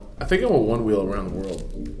I think I want one wheel around the world.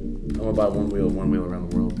 I'm gonna buy one wheel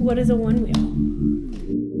around the world. What is a one wheel?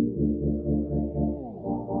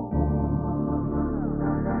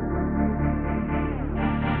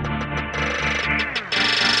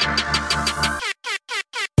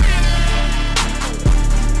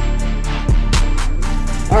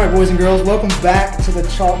 All right, boys and girls, welcome back to the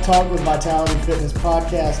Chalk Talk with Vitality Fitness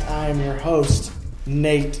podcast. I am your host,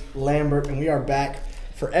 Nate Lambert, and we are back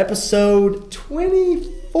for episode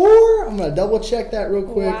 24. I'm going to double check that real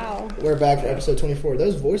quick. Wow. We're back for episode 24.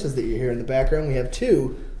 Those voices that you hear in the background, we have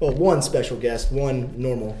one special guest, one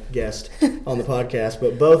normal guest on the podcast,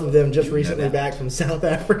 but both of them just recently back from South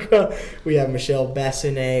Africa. We have Michelle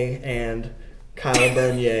Bassinet and Kyle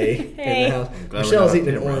Bernier in the house. Michelle's eating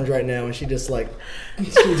an orange right now, and she just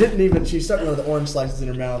she's stuck one of the orange slices in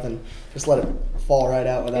her mouth and just let it fall right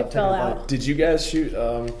out without taking a bite. Did you guys shoot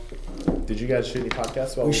any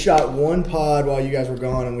podcasts? We shot one pod while you guys were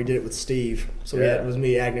gone, and we did it with Steve. So it was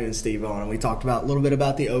me, Agnew, and Steve on, and we talked about a little bit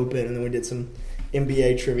about the Open, and then we did some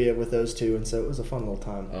NBA trivia with those two, and so it was a fun little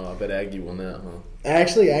time. Oh, I bet Agnew won that, huh?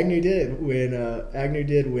 Actually, Agnew did win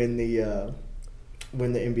the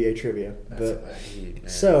NBA trivia. That's what I hate, man.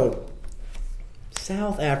 So,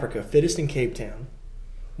 South Africa, fittest in Cape Town.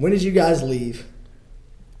 When did you guys leave?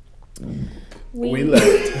 We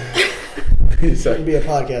left. It could be a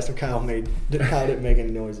podcast if Kyle didn't make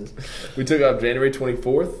any noises. We took off January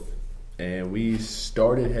 24th, and we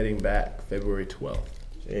started heading back February 12th.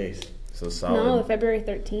 Jeez. So solid. No, February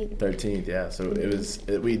 13th. 13th, yeah. So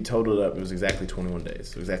we totaled it up. It was exactly 21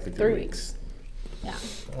 days. So exactly 3 weeks. Yeah.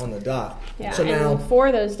 On the dot. Yeah, so and now, 4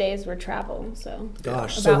 of those days were travel, so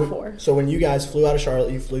gosh, about 4. So when you guys flew out of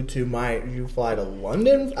Charlotte, you fly to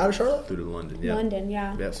London out of Charlotte? Flew to London, yeah. London,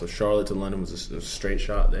 yeah. Yeah, so Charlotte to London was a straight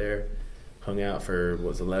shot there. Hung out for,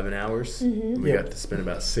 11 hours? Mm-hmm. We got to spend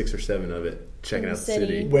about 6 or 7 of it checking out the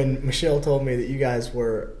city. When Michelle told me that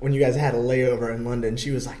when you guys had a layover in London,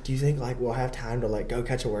 she was like, do you think we'll have time to go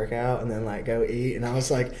catch a workout and then go eat? And I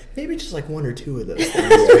was like, maybe just 1 or 2 of those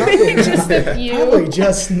things. Just a few. Probably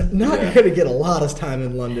just not going to get a lot of time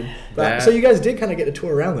in London. But, so you guys did kind of get to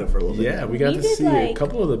tour around there for a little bit. Yeah, we got to see a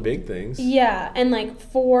couple of the big things. Yeah, and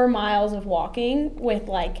 4 miles of walking with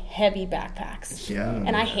heavy backpacks. Yeah.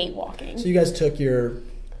 And I hate walking. So you guys took your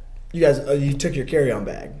carry-on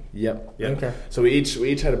bag. Yep. Okay. So we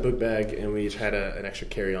each had a book bag, and we each had an extra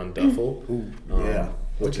carry-on duffel.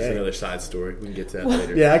 Which is another side story. We can get to that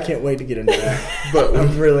later. Yeah, I can't wait to get into that. But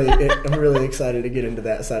I'm really excited to get into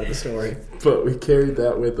that side of the story. But we carried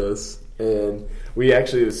that with us, and we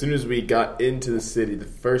actually, as soon as we got into the city, the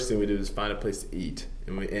first thing we did was find a place to eat.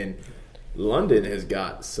 And London has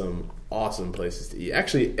got some awesome places to eat.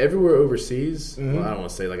 Actually, everywhere overseas. Mm-hmm. Well, I don't want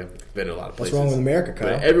to say I've been to a lot of places. What's wrong with America,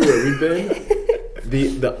 Kyle? But everywhere we've been,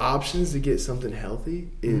 the options to get something healthy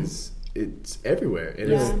is it's everywhere,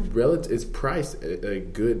 and it's priced at a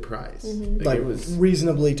good price. Mm-hmm. It was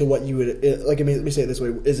reasonably to what you would let me say it this way: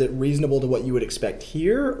 is it reasonable to what you would expect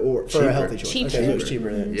here, or for a healthy choice? Cheaper. Okay, so it's cheaper,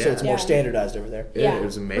 so it's more standardized over there. Yeah, it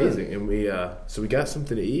was amazing, and we got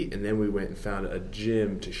something to eat, and then we went and found a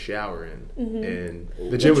gym to shower in, and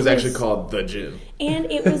the gym was actually called The Gym,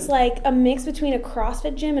 and it was a mix between a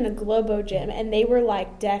CrossFit gym and a Globo gym, and they were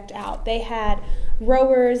decked out. They had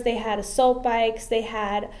rowers, they had assault bikes, they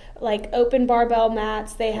had open barbell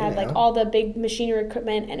mats, they had all the big machinery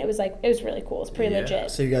equipment, and it was really cool. It's pretty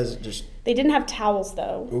legit. So you guys they didn't have towels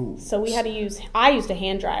though. Ooh. So I used a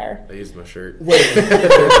hand dryer. I used my shirt. Wait,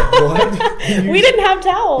 what? We didn't have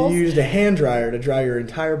towels. You used a hand dryer to dry your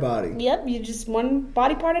entire body. Yep, you just one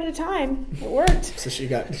body part at a time. It worked. So she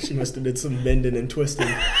must have did some bending and twisting.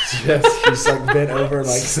 Yes. She's bent over,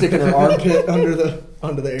 sticking her armpit under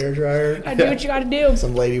the air dryer. I do what you got to do.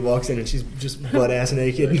 Some lady walks in and she's just butt ass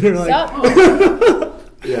naked. And you're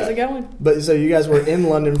How's it going? But so you guys were in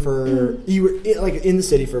London you were in the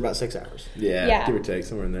city for about 6 hours. Yeah, give or take,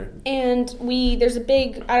 somewhere in there. And there's a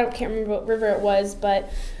big, can't remember what river it was,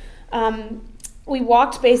 but we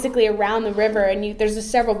walked basically around the river, and there's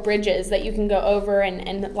several bridges that you can go over,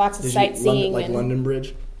 and lots of sightseeing. London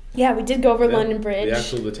Bridge? Yeah, we did go over London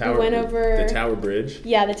Bridge. The tower. We went over the Tower Bridge.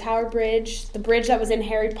 Yeah, the Tower Bridge, the bridge that was in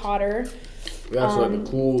Harry Potter. We also had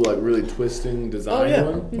the cool, really twisting design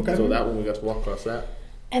one. Okay. So that one, we got to walk across that.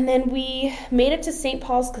 And then we made it to St.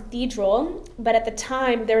 Paul's Cathedral, but at the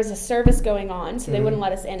time there was a service going on, so they wouldn't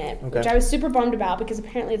let us in it, which I was super bummed about because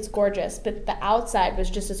apparently it's gorgeous, but the outside was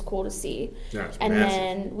just as cool to see. Yeah, it's and massive.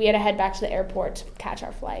 Then we had to head back to the airport to catch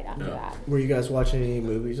our flight after that. Were you guys watching any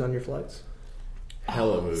movies on your flights?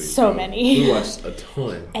 hella movies. So bro. many. We watched a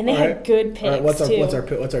ton. And they had good picks, All right, what's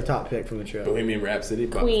too. our top pick from the trip? Bohemian Rhapsody,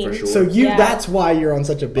 Queen. for sure. So Yeah. that's why you're on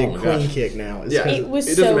such a big Oh my Queen gosh. kick now. yeah, It was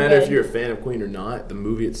doesn't so matter good. if you're a fan of Queen or not. The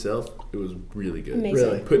movie itself, it was really good. Amazing.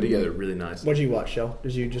 Really? Put together really nice. What did you watch, Shell?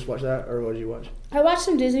 Did you just watch that, or what did you watch? I watched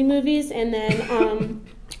some Disney movies, and then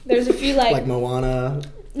there's a few Like Moana.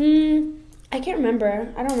 I can't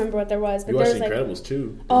remember. I don't remember what there was, but You there watched was The like Incredibles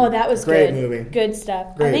too. oh, that was Great good. movie. Good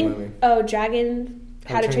stuff. Great I think movie.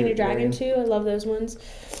 How to Train Your Dragon too. I love those ones.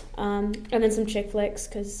 And then some chick flicks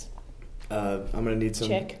because I'm gonna need some.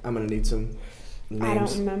 Chick. I'm gonna need some names. I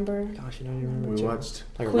don't remember. Gosh, you don't even remember. We Chick. watched.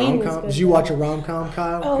 Like a Queen was rom com. good, Did you though. watch a rom com,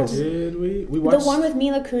 Kyle? Oh. 'Cause- Did we? We watched The one with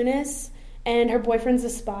Mila Kunis and her boyfriend's a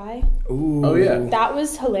spy. Ooh. Oh, yeah. That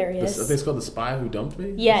was I hilarious. think it's called The Spy Who Dumped Me.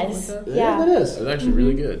 or Yes. something like that. Yeah, Yeah. that is. It was actually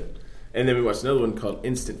really good. And then we watched another one called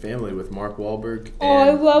Instant Family with Mark Wahlberg. Oh, I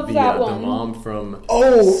and love that The one. mom from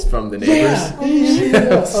Oh, the Neighbors.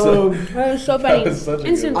 Yeah. So- That was so funny. was such a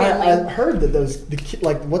Instant good Family. I heard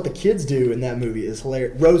that what the kids do in that movie is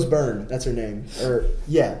hilarious. Rose Byrne, that's her name. Or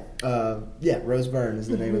Rose Byrne is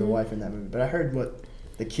the name of the wife in that movie. But I heard what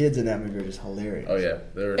the kids in that movie are just hilarious. Oh yeah,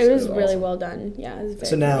 It was really awesome. well done. Yeah, it was very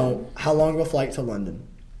So now, funny. how long of a flight to London?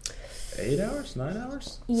 8 hours, 9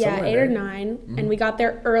 hours. Yeah, Somewhere 8 or there. 9, and we got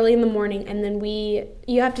there early in the morning, and then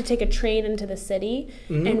you have to take a train into the city,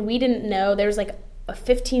 and we didn't know there was like a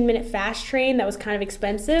 15-minute fast train that was kind of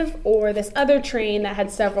expensive, or this other train that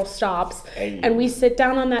had several stops, and we sit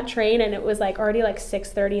down on that train, and it was like already like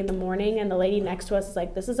 6:30 in the morning, and the lady next to us is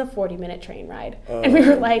like, "This is a 40-minute train ride," and we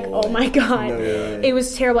were like, boy. "Oh my god!" No way. It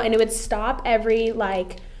was terrible, and it would stop every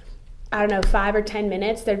like. I don't know, 5 or 10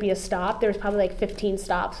 minutes, there'd be a stop. There was probably like 15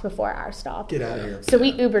 stops before our stop. Get out of here. So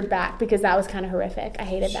we Ubered back because that was kind of horrific. I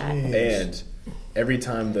hated that. And every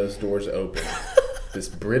time those doors open, this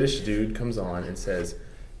British dude comes on and says,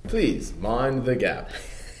 "Please mind the gap."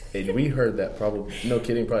 And we heard that probably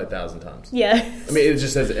 1,000 times. Yeah. I mean, it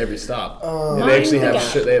just says at every stop. And Mind they actually the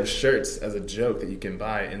have gap. They have shirts as a joke that you can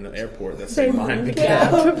buy in the airport that say "Mind the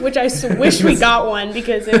gap." Yeah. Which I wish we got one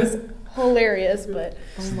because it was hilarious, but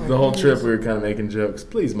The whole trip we were kind of making jokes.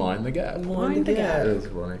 Please mind the gap. Mind the gap. It was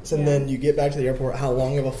funny. So then you get back to the airport. How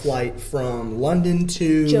long of a flight from London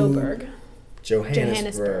to Joburg.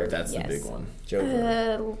 Johannesburg. That's Yes. the big one.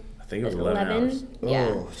 Joburg. I think it was 11 hours. Yeah.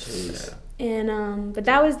 Oh, jeez. And but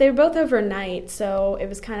they were both overnight, so it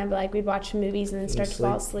was kind of like we'd watch movies and then start to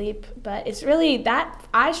fall sleep. asleep. But it's really that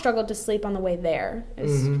I struggled to sleep on the way there.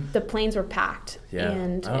 The planes were packed. Yeah.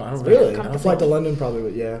 And I don't it's really- Really? comfortable. The flight to London probably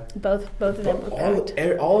would, yeah. Both of them were packed.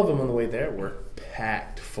 All of them on the way there were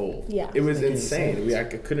packed full. Yeah. It was Making insane. sense. I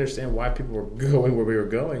couldn't understand why people were going where we were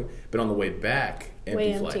going, but on the way back, Way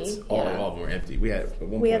empty empty, flights. All yeah. of them were empty. We had at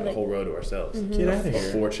one We point had, the like- whole row to ourselves. Get out of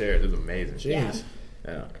here. 4 chairs. It was amazing. Yeah.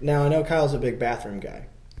 Yeah. Now I know Kyle's a big bathroom guy,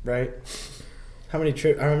 right? How many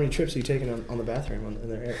trips are you taking on the bathroom on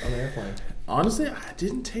the airplane? Honestly, I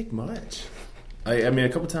didn't take much. I mean, a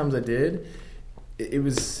couple times I did. It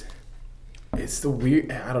was. It's the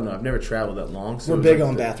weird. I don't know. I've never traveled that long. So We're it was big like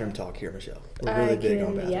on the- bathroom talk here, Michelle. We're really big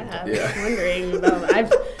on bathroom talk. I was wondering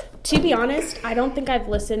about. To be honest, I don't think I've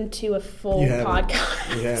listened to a full You haven't.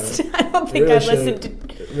 podcast. You haven't. I don't think Really I've showed- listened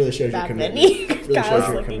to It really shows your that commitment. many. Really Kyle's shows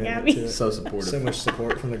your looking at commitment me. to it. So supportive. So much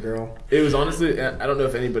support from the girl. It was honestly, I don't know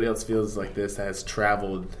if anybody else feels like this that has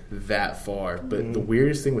traveled that far, but the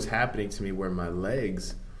weirdest thing was happening to me where my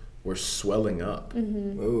legs were swelling up.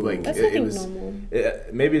 Ooh. Like That's, I it think, was, normal.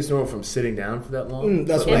 Maybe it's normal from sitting down for that long.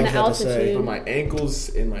 That's but what I And was the about to say. But altitude. my ankles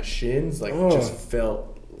and my shins Oh. just felt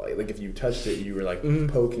like if you touched it, you were like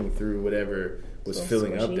poking through whatever was So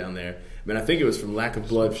filling up squishy. down there. I mean, I think it was from lack of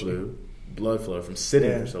blood flow from sitting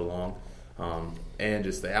Yeah. for so long, and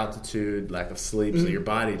just the altitude, lack of sleep. So your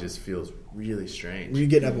body just feels really strange. Were you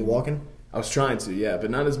getting up and walking? I was trying to, yeah, but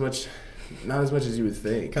not as much as you would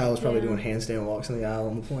think. Kyle was probably Yeah. doing handstand walks in the aisle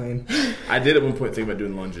on the plane. I did at one point think about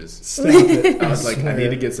doing lunges. Stop it. I was like, I need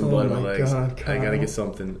to get some blood in my legs. God, I gotta Kyle. get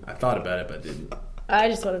something. I thought about it, but I didn't. I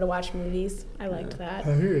just wanted to watch movies. I liked that.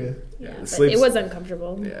 I hear you. Yeah, the but sleep's- it was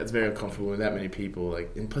uncomfortable. Yeah, it's very uncomfortable with that many people.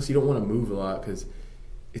 Like, and plus you don't want to move a lot because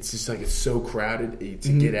it's just like it's so crowded.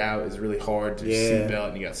 To get out is really hard. To Yeah.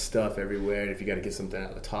 seatbelt and you got stuff everywhere. And if you got to get something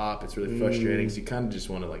out the top, it's really frustrating. So you kind of just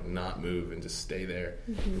want to like not move and just stay there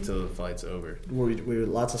until the flight's over. Were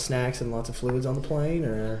lots of snacks and lots of fluids on the plane,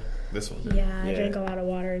 or This one. Yeah, I Yeah. drank a lot of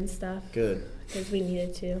water and stuff Good. because we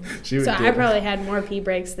needed to. She would So do I it. probably had more pee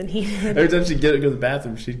breaks than he did. Every time she'd go to the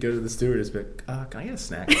bathroom, she'd go to the stewardess and be like, can I get a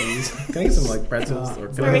snack, please? Can I get some, like, pretzels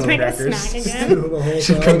or Sorry, can I get a crackers? snack again? The whole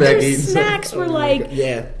She'd time. come back Their eating some. snacks were like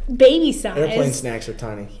Yeah. baby size. Airplane snacks are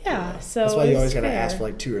tiny. Yeah, so That's why you it's always got to fair. ask for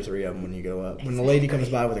like 2 or 3 of them when you go up. When the lady comes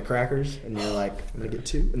by with the crackers and you're like, I'm going to get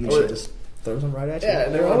 2. And then she just throws them right at you. Yeah,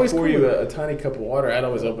 and They're they're always pour cool you with it. a tiny cup of water. I'd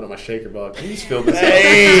always open up my shaker bottle. Can you just fill this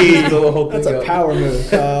Hey! up? Fill the whole thing That's a up. power move,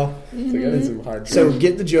 Kyle. It's like, I need some hard So drink.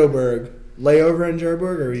 get the Joburg. Layover in Joburg,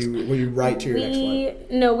 or were you right to your next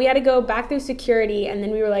flight? No, we had to go back through security, and then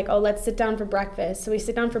we were like, oh, let's sit down for breakfast. So we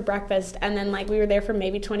sit down for breakfast, and then like we were there for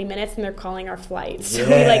maybe 20 minutes, and they're calling our flight. So we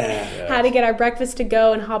like Yeah. had to get our breakfast to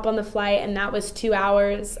go and hop on the flight, and that was 2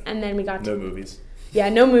 hours, and then we got No to movies.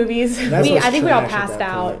 no movies. That's what's I think we all trash at passed that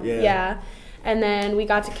out. point, yeah. And then we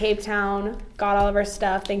got to Cape Town, got all of our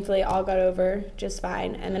stuff. Thankfully, all got over just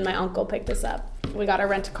fine. And then my uncle picked us up. We got a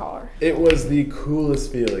rent-a-car. It was the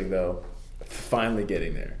coolest feeling, though, finally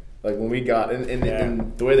getting there. Like, when we got,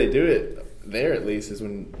 and the way they do it, there at least, is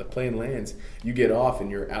when the plane lands, you get off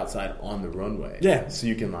and you're outside on the runway. Yeah. So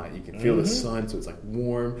you can feel the sun, so it's like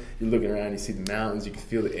warm. You're looking around, you see the mountains, you can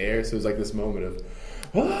feel the air. So it's like this moment of,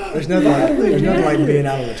 There's nothing like being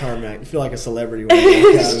out on the tarmac. You feel like a celebrity when you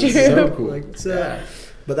walk out. It's true. so cool. Like, what's up? Yeah.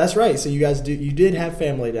 But that's right. So you guys you did have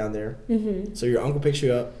family down there. Mm-hmm. So your uncle picks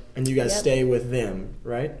you up, and you guys Yep. stay with them,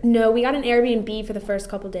 right? No, we got an Airbnb for the first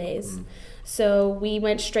couple days. So we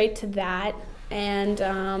went straight to that and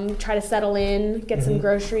try to settle in, get some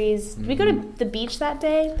groceries. Did we go to the beach that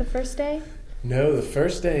day, the first day? No, the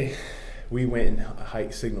first day we went and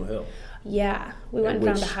hiked Signal Hill. Yeah, we went and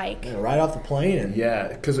found a Which- hike. Yeah, right off the plane, and Yeah,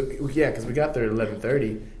 because we got there at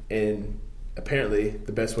 11:30, and apparently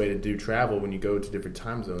the best way to do travel when you go to different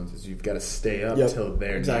time zones is you've got to stay up Yep, till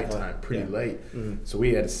their exactly. nighttime pretty Yeah. late. Mhm. So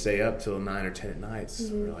we had to stay up till 9 or 10 at night.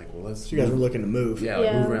 So we were like, well, let's so you guys were looking to move. yeah,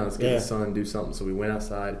 Yeah. move around, let's get Yeah. the sun, do something. So we went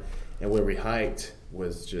outside, and where we hiked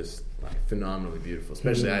was just like phenomenally beautiful.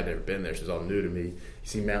 Especially Mhm. I'd never been there, so it was all new to me. You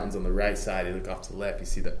see mountains on the right side, you look off to the left, you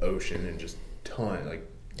see the ocean and just tons of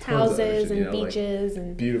Houses ocean, and you know, like, beaches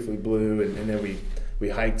and beautifully blue, and then we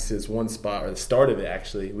hiked to this one spot, or the start of it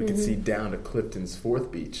actually, we could see down to Clifton's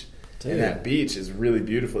 4th beach. Dude. And that beach is really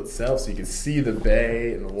beautiful itself, so you can see the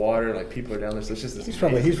bay and the water, like people are down there, so it's just this He's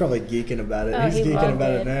probably geeking about it. Oh, He's he geeking loved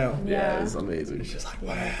about it it. now. yeah, it's amazing. He's just like, He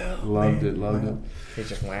wow. loved Loved Man, it. wow. He's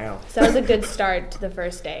just wow. So that was a good start to the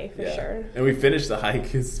first day for Yeah. sure. And we finished the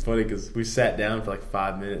hike. It's funny because we sat down for like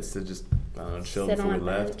 5 minutes to just chill Sit before on we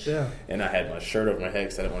a left. bench. Yeah. And I had my shirt over my head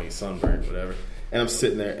because I didn't want to get sunburned, whatever. And I'm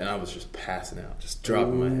sitting there and I was just passing out, just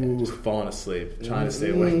dropping my head, just falling asleep, trying to stay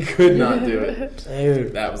awake. Could not do it.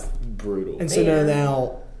 Dude. That was brutal. And so Yeah.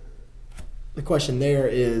 now, the question there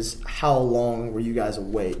is, how long were you guys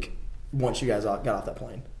awake once you guys got off that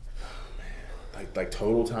plane? Like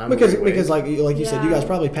total time. Because away. like you said, you Yeah. guys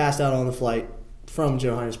probably passed out on the flight from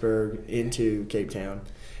Johannesburg into Cape Town.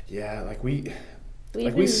 yeah, we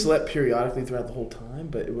even- slept periodically throughout the whole time,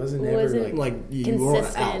 but it wasn't ever Wasn't like Like you weren't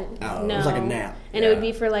consistent. out. No. It was like a nap. And it Yeah. would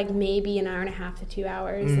be for like maybe an hour and a half to 2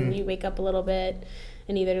 hours, and you wake up a little bit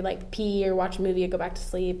and either like pee or watch a movie or go back to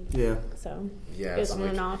sleep. Yeah. So yeah, it was it's on like-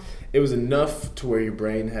 and off. it was enough to where your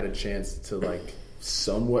brain had a chance to like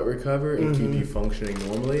somewhat recover and keep you functioning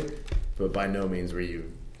normally, but by no means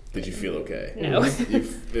did you feel okay. No.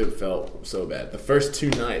 It felt so bad. The first 2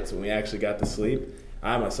 nights when we actually got to sleep,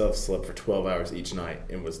 I myself slept for 12 hours each night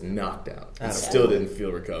and was knocked out. And Atta still boy. didn't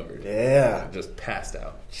feel recovered. Yeah. I just passed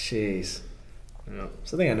out. Jeez. You know?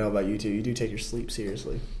 Something I know about you two, you do take your sleep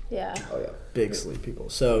seriously. Yeah. Oh yeah. Big sleep people.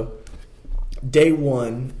 So, day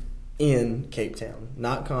one in Cape Town,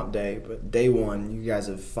 not comp day, but day one, you guys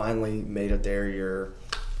have finally made it there. You're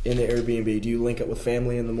in the Airbnb. Do you link up with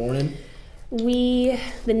family in the morning? The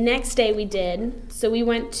next day we did. So we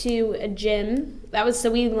went to a gym.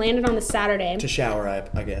 So we landed on the Saturday. To shower,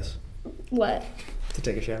 I guess. What? To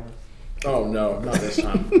take a shower. Oh no, not this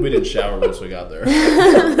time. We didn't shower once we got there.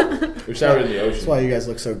 We showered in the ocean. That's why you guys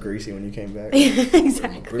look so greasy when you came back.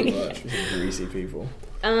 Exactly. Pretty much. Greasy people.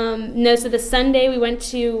 No, so the Sunday we went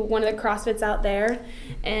to one of the CrossFits out there,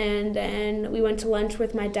 and then we went to lunch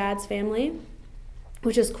with my dad's family,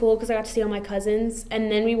 which was cool because I got to see all my cousins.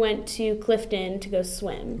 And then we went to Clifton to go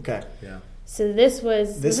swim. Okay. Yeah. So this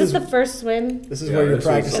was This is- the first swim. This is Yeah, where you're this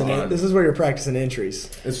was practicing. fun. This is where you're practicing entries.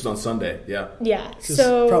 This was on Sunday. Yeah. Yeah. This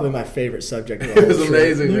So is probably my favorite subject. Of the It was whole trip.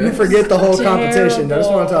 amazing, You man. can forget the whole competition. I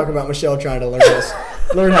just want to Terrible. talk about Michelle trying to learn this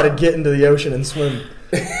Learn how to get into the ocean and swim.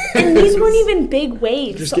 And these weren't even big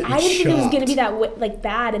waves, Just so I didn't think it was going to be that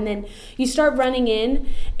bad. And then you start running in,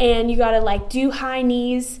 and you got to like do high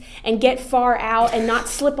knees and get far out and not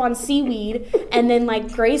slip on seaweed, and then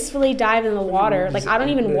like gracefully dive in the water. Like I don't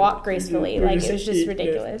even walk gracefully. Like it was just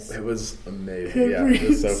ridiculous. It was amazing. Yeah, it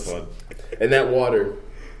was so fun. And that water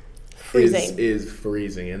is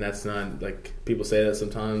freezing, and that's not like people say that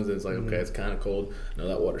sometimes. And it's like okay, it's kind of cold. No,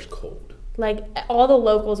 that water's cold. Like all the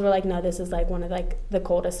locals were like, no, this is like one of like the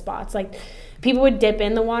coldest spots. Like people would dip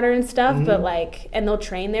in the water and stuff, but like, and they'll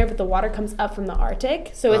train there, but the water comes up from the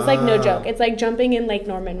Arctic, so it's like no joke. It's like jumping in Lake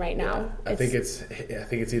Norman right now. I think it's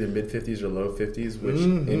either mid-50s or low 50s, which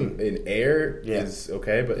in air is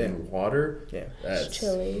okay, but in water, that's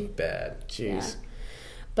chilly, bad. Jeez. Yeah.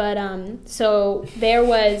 But so there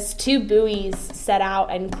was 2 buoys set out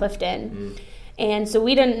in Clifton. And so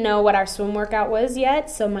we didn't know what our swim workout was yet.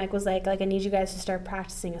 So Mike was like, I need you guys to start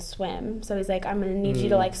practicing a swim. So he's like, I'm going to need you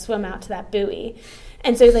to like swim out to that buoy.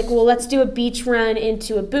 And so he's like, well, let's do a beach run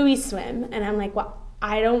into a buoy swim. And I'm like, well,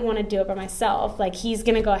 I don't want to do it by myself. Like he's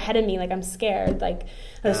going to go ahead of me. Like I'm scared. Like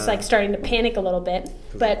I was like starting to panic a little bit.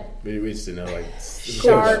 But we used to know like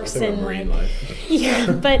sharks and like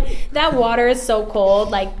yeah, but that water is so cold.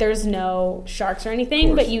 Like there's no sharks or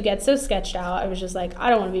anything, but you get so sketched out. I was just like, I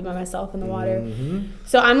don't want to be by myself in the water.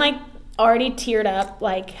 So I'm like already teared up,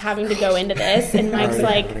 like having to go into this, and Mike's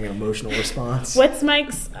like having an emotional response. What's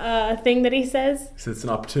Mike's thing that he says? So it's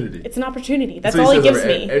an opportunity. It's an opportunity. That's all he gives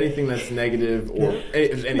me. Anything that's negative or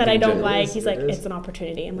anything that I don't like, he's like, it's an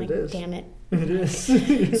opportunity. I'm like, damn it. It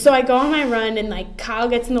is. So I go on my run, and like Kyle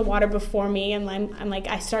gets in the water before me, and I'm like,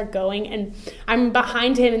 I start going, and I'm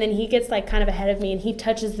behind him, and then he gets like kind of ahead of me, and he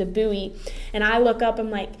touches the buoy, and I look up,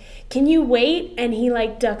 I'm like, can you wait? And he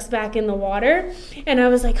like ducks back in the water, and I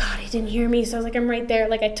was like, God, he didn't hear me. So I was like, I'm right there.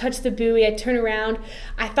 Like I touch the buoy, I turn around,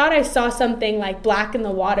 I thought I saw something like black in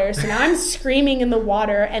the water, so now I'm screaming in the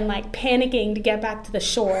water and like panicking to get back to the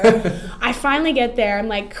shore. I finally get there, I'm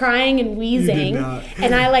like crying and wheezing,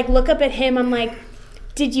 and I like look up at him, I'm like,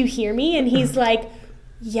 did you hear me? And he's like,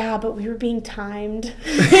 yeah, but we were being timed.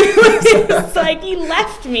 It's like he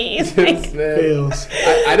left me. It's like,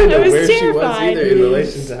 I didn't know where she was either in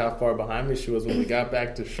relation to how far behind me she was when we got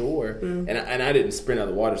back to shore. And I didn't sprint out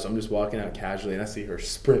of the water, so I'm just walking out casually, and I see her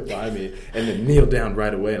sprint by me and then kneel down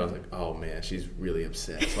right away. And I was like, oh man, she's really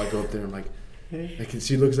upset. So I go up there and I'm like,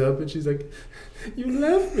 she looks up and she's like, you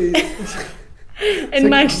left me. And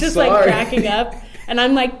Mike's just like cracking up. And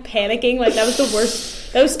I'm like panicking, like that was the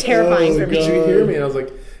worst. That was terrifying for me. Did you hear me? And I was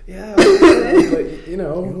like, yeah, but you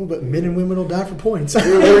know, but men and women will die for points. We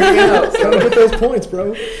were working out. Trying to get those points,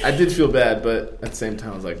 bro. I did feel bad, but at the same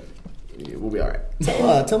time, I was like, we'll be all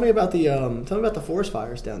right. Tell me about the forest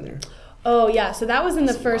fires down there. Oh yeah, so that was in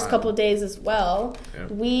the first couple of days as well. Yeah.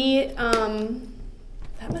 We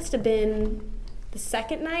that must have been the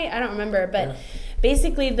second night. I don't remember, but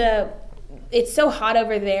basically it's so hot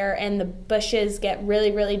over there, and the bushes get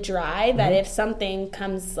really, really dry that if something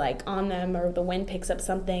comes like on them, or the wind picks up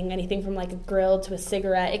something, anything from like a grill to a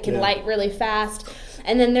cigarette, it can light really fast.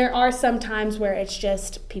 And then there are some times where it's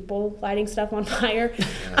just people lighting stuff on fire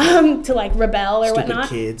to like rebel or Stupid whatnot.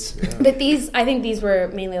 Kids. Yeah. But I think these were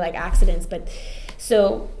mainly like accidents. But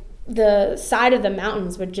so the side of the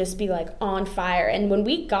mountains would just be like on fire. And when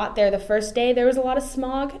we got there the first day, there was a lot of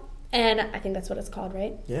smog. And I think that's what it's called,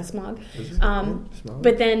 right? Yeah. Smog. Smog.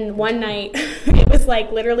 But then one night, it was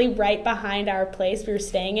like literally right behind our place we were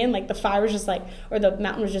staying in. Like the fire was just like, or the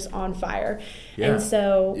mountain was just on fire. Yeah. And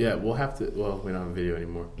so. Yeah, we'll have to, well, we don't have a video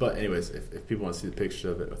anymore. But anyways, if people want to see the picture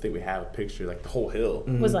of it, I think we have a picture, like the whole hill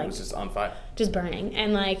was just on fire. Just burning.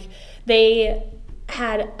 And like they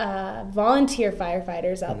had volunteer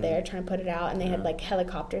firefighters out there trying to put it out, and they had like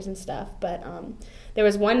helicopters and stuff. But there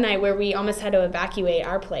was one night where we almost had to evacuate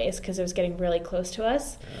our place because it was getting really close to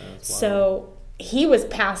us. So he was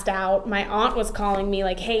passed out. My aunt was calling me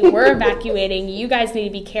like, hey, we're evacuating. You guys need to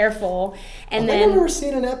be careful. And then I think I've never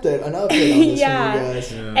seen an update on this from you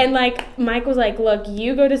guys. Yeah. And like Mike was like, look,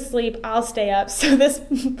 you go to sleep, I'll stay up. So this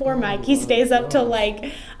poor Mike, he stays up till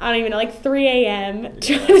like, I don't even know, like 3 a.m.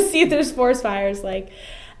 trying to see if there's forest fires. Like,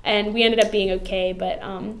 and we ended up being okay, but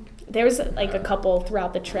there was like a couple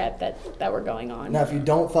throughout the trip that were going on. Now, if you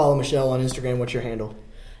don't follow Michelle on Instagram, what's your handle?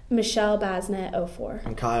 Michelle Basnet 04.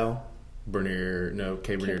 And Kyle? K Bernier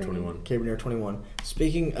 21. K Bernier 21.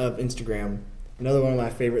 Speaking of Instagram, another one of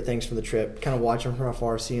my favorite things from the trip, kind of watching from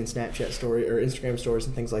afar, seeing Snapchat story or Instagram stories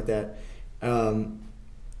and things like that.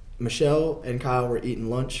 Michelle and Kyle were eating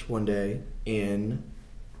lunch one day in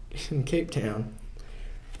Cape Town,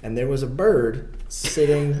 and there was a bird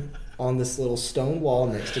sitting on this little stone wall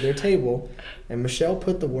next to their table, and Michelle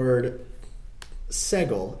put the word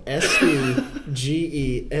Segel, Segel,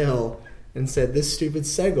 and said, "This stupid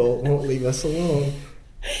Segel won't leave us alone."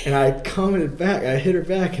 And I commented back, I hit her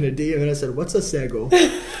back in a DM, and I said, "What's a Segel?"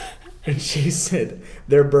 And she said,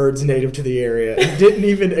 "They're birds native to the area." And didn't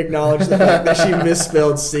even acknowledge the fact that she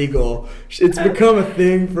misspelled seagull. It's become a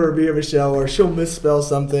thing for me and Michelle where she'll misspell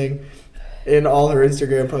something in all her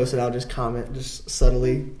Instagram posts, and I'll just comment, just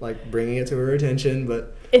subtly, like, bringing it to her attention.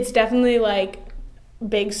 But it's definitely, like,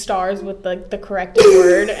 big stars with the corrected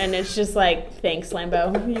word, and it's just like, thanks,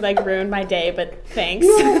 Lambo. You, like, ruined my day, but thanks.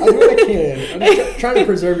 I do what I can. I'm just trying to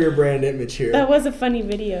preserve your brand image here. That was a funny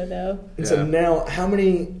video, though. And so now, how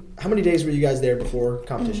many days were you guys there before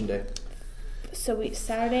competition day? So we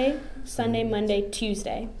Saturday, Sunday, Monday,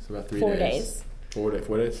 Tuesday. So about 3 4 days. days. 4 days?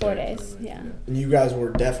 4 days? 4 days, yeah. And you guys were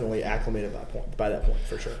definitely acclimated by that point,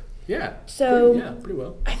 for sure. Yeah. So, pretty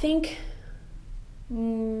well. I think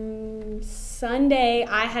Sunday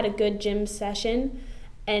I had a good gym session,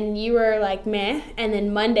 and you were like meh, and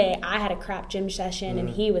then Monday I had a crap gym session and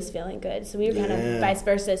he was feeling good, so we were kind of vice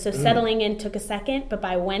versa. So settling in took a second, but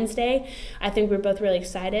by Wednesday I think we were both really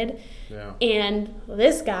excited. And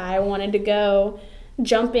this guy wanted to go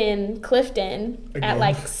jump in Clifton at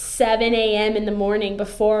like 7 a.m. in the morning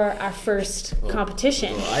before our first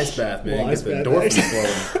competition. Ice bath, man. Ice Get the bath.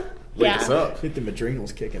 endorphins flowing. Wake us up. Get the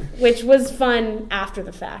adrenals kicking. Which was fun after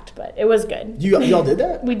the fact, but it was good. Y'all did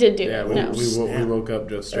that? We did do Yeah, it. we woke up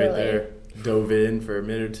just straight Early. there, dove in for a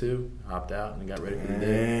minute or two, hopped out, and got ready for the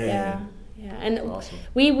day. Yeah. And Awesome.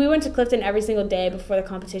 we went to Clifton every single day before the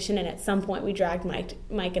competition, and at some point we dragged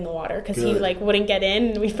Mike in the water because he like wouldn't get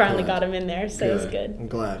in, and we finally got him in there, so it was good. I'm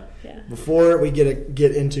glad. Yeah. Before we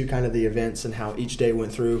get into kind of the events and how each day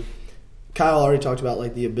went through, Kyle already talked about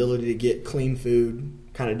like the ability to get clean food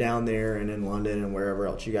kind of down there and in London and wherever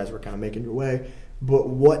else you guys were kind of making your way. But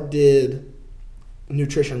what did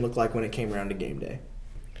nutrition look like when it came around to game day?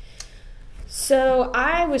 So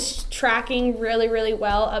I was tracking really, really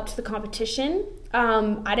well up to the competition.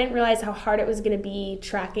 I didn't realize how hard it was going to be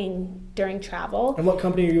tracking during travel. And what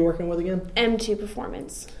company are you working with again? M2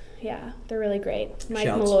 Performance. Yeah, they're really great. Mike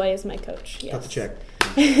Shouts. Malloy is my coach. Yes. Got the check.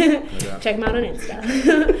 Check him out on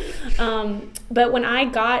Insta. But when I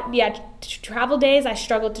got travel days, I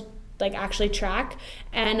struggled to like actually track,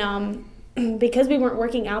 and because we weren't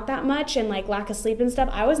working out that much and like lack of sleep and stuff,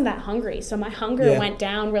 I wasn't that hungry, so my hunger went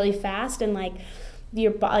down really fast, and like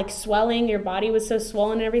your swelling, your body was so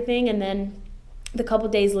swollen and everything. And then the couple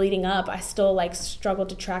days leading up, I still like struggled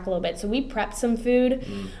to track a little bit. So we prepped some food,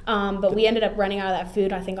 but we ended up running out of that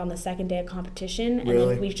food, I think, on the second day of competition. And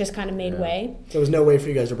then we just kind of made way. There was no way for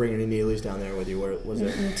you guys to bring any Neelys down there with you, was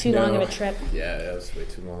there? Too long of a trip. Yeah, that was way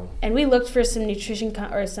too long. And we looked for some nutrition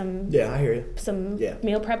or some I hear you. Some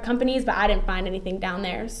meal prep companies, but I didn't find anything down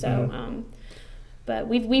there. So, but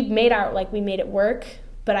we made it work.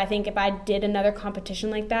 But I think if I did another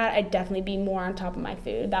competition like that, I'd definitely be more on top of my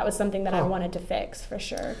food. That was something that I wanted to fix for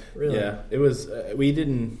sure. Really? Yeah, it was. I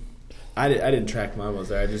didn't track mine was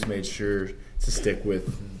there. I just made sure to stick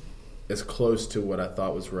with as close to what I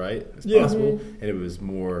thought was right as possible, and it was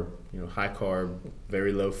more high carb,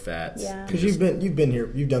 very low fats. Yeah, because you've been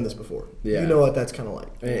here, you've done this before. Yeah, you know what that's kind of like.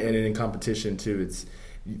 And in competition too,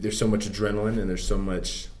 there's so much adrenaline and there's so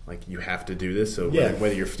much. Like, you have to do this, so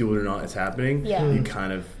whether you're fueled or not, it's happening. Yeah. You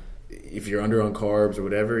kind of, if you're under on carbs or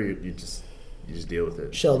whatever, you just deal with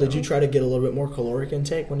it. Shell, did you try to get a little bit more caloric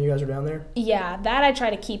intake when you guys were down there? Yeah, that I try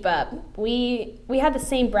to keep up. We had the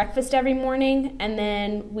same breakfast every morning, and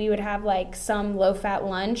then we would have like some low-fat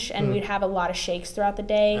lunch, and we'd have a lot of shakes throughout the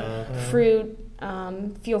day, fruit,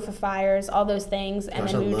 fuel for fires, all those things. And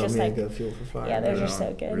then we would just like go fuel for fire. Yeah, those are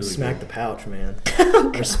so good. Really Smack good. the pouch, man.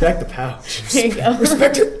 Respect the pouch. There you go.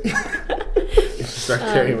 Respect it. Start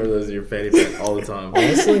carrying one of those in your fanny pack all the time.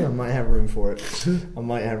 Honestly, I might have room for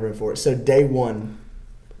it. So day one,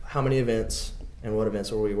 how many events and what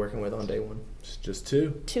events were we working with on day one? Just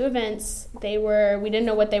two. 2 events. We didn't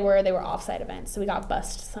know what they were. They were offsite events, so we got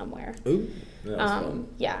bussed somewhere. Ooh.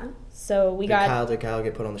 Yeah. So we Did Kyle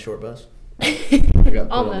get put on the short bus? I got put on the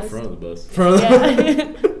Almost. front of the bus.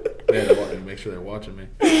 Yeah. To make sure they're watching me.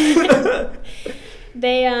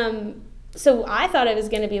 So I thought it was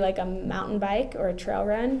going to be like a mountain bike or a trail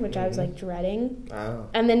run, which I was like dreading. Oh.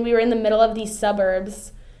 And then we were in the middle of these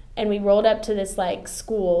suburbs, and we rolled up to this like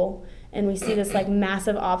school, and we see this like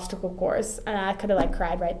massive obstacle course, and I could have like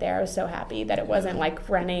cried right there. I was so happy that it wasn't like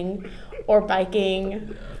running or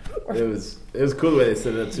biking. It was cool the way they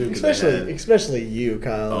set it up too. Especially you,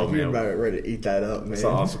 Kyle. Oh, You're man. about ready to eat that up, man. It's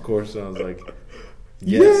an obstacle course, and I was like,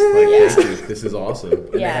 Yes. Like, this is awesome.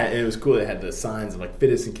 And Yeah. it was cool. They had the signs of like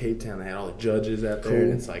Fittest in Cape Town. They had all the judges out there,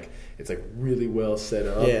 and it's like really well set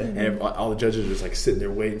up. Yeah. And all the judges are just like sitting there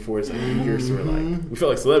waiting for us, like eager. So we're like, we felt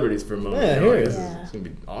like celebrities for a moment. Yeah, You know, here it like, is. It's gonna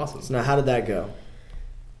be awesome. So now, how did that go?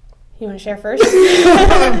 You want to share first?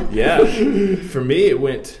 Yeah. For me, it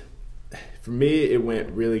went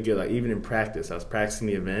really good. Like even in practice, I was practicing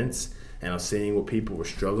the events and I was seeing what people were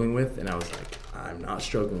struggling with, and I was like, I'm not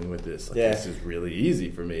struggling with this. Like, this is really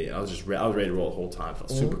easy for me. I was ready to roll the whole time. I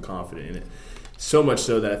felt super confident in it. So much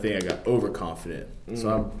so that I think I got overconfident.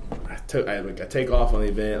 So I take off on the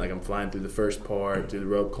event. Like I'm flying through the first part, through the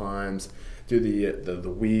rope climbs, through the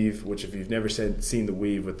weave. Which if you've never seen the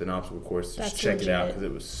weave with an obstacle course, just check it out because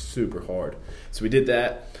it was super hard. So we did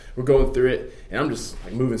that. We're going through it, and I'm just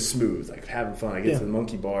like moving smooth, like having fun. I get to the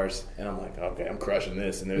monkey bars, and I'm like, okay, I'm crushing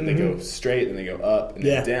this. And then they go straight, and they go up, and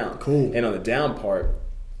then down. Cool. And on the down part,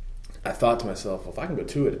 I thought to myself, well, if I can go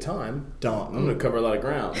 2 at a time, I'm going to cover a lot of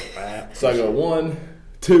ground. So I go 1,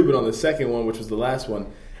 2, but on the second one, which was the last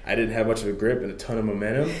one, I didn't have much of a grip and a ton of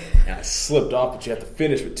momentum, and I slipped off, but you have to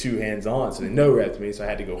finish with 2 hands on, so they no-repped me, so I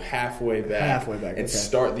had to go halfway back and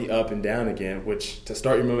start the up and down again, which to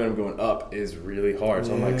start your momentum going up is really hard.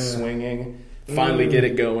 So I'm like swinging, finally get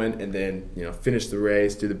it going, and then finish the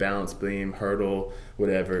race, do the balance beam, hurdle,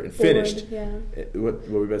 whatever, and finished. What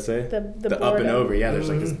were we about to say? The up and over. Yeah, there's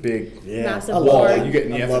like this big massive wall. board.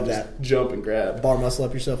 You have to just jump and grab. Bar muscle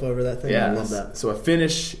up yourself over that thing. Yeah, I love that. So I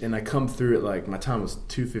finish and I come through it like my time was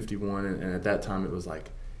 2:51, and at that time it was like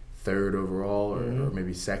 3rd overall or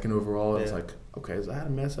maybe 2nd overall. I was like, okay, so I had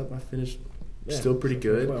a mess up. I finished still pretty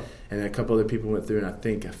good, and then a couple other people went through, and I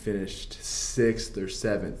think I finished 6th or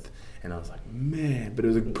 7th. And I was like, man, but it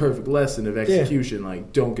was a perfect lesson of execution.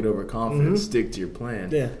 Like, don't get overconfident, stick to your plan.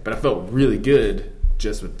 Yeah. But I felt really good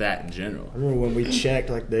just with that in general. I remember when we checked,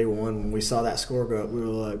 like, day one, when we saw that score go up, we were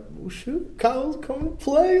like, well, shoot, Kyle's coming to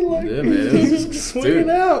play. Like, he's swinging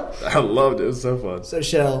out. I loved it. It was so fun. So,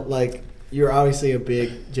 Shell, like, you're obviously a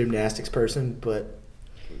big gymnastics person, but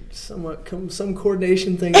some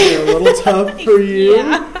coordination things are a little tough for you.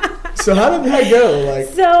 Yeah. So how did that go? Like,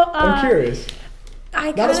 I'm curious.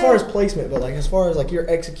 Not as far as placement, but like as far as like your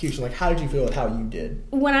execution, like how did you feel with how you did?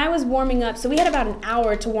 When I was warming up, so we had about an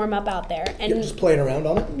hour to warm up out there, and just playing around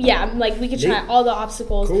on it. Yeah, like we could try all the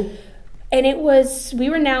obstacles. Cool. And we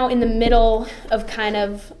were now in the middle of kind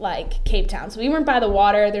of like Cape Town, so we weren't by the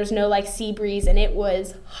water. There's no like sea breeze, and it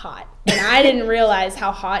was hot. And I didn't realize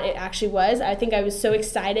how hot it actually was. I think I was so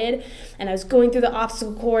excited, and I was going through the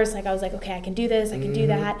obstacle course. Like I was like, okay, I can do this, I can do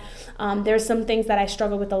that. There's some things that I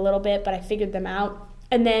struggled with a little bit, but I figured them out.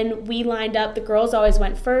 And then we lined up. The girls always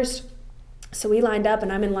went first, so we lined up,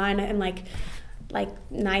 and I'm in line and like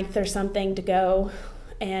 9th or something to go,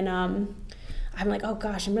 and I'm like, oh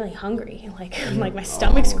gosh, I'm really hungry. Like I'm like my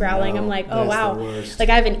stomach's growling. No, I'm like, oh wow, like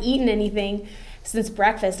I haven't eaten anything since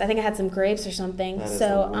breakfast. I think I had some grapes or something. That is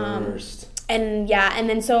so the worst. and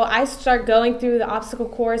then so I start going through the obstacle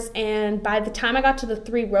course, and by the time I got to the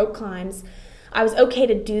 3 rope climbs, I was okay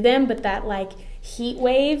to do them, but that like heat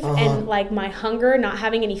wave and like my hunger, not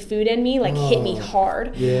having any food in me, like hit me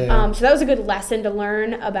hard. So that was a good lesson to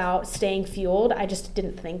learn about staying fueled. I just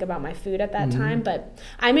didn't think about my food at that time, but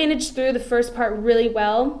I managed through the first part really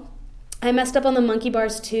well. I messed up on the monkey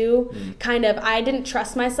bars too. Kind of. I didn't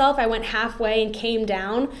trust myself. I went halfway and came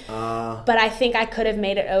down. But I think I could have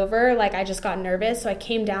made it over. Like I just got nervous. So I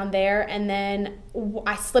came down there, and then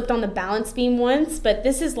I slipped on the balance beam once. But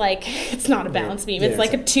this is like, it's not a balance beam. It's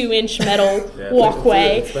like a 2-inch metal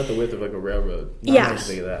walkway. It's about the width of like a railroad.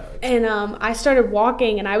 And I started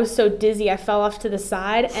walking, and I was so dizzy I fell off to the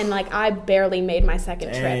side, and like I barely made my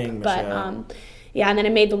second trip. But and then I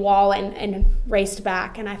made the wall and raced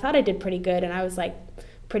back, and I thought I did pretty good, and I was like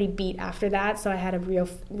pretty beat after that, so I had to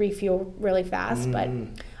refuel really fast. But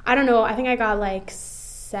I don't know, I think I got like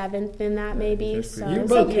 7th in that maybe, so I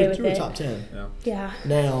was okay with it. You were top 10. Yeah.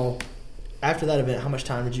 Now, after that event, how much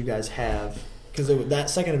time did you guys have? Because that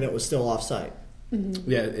second event was still off-site.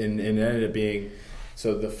 Yeah, and it ended up being,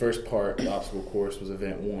 so the first part, the obstacle course, was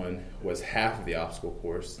event 1, was half of the obstacle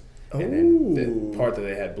course. And then the part that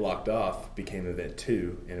they had blocked off became event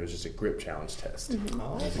 2, and it was just a grip challenge test. It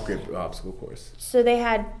was a grip obstacle course. So they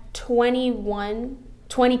had 20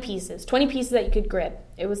 pieces that you could grip.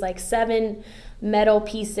 It was like 7 metal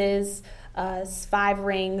pieces, 5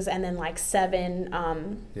 rings, and then like 7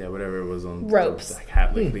 whatever it was on ropes. Like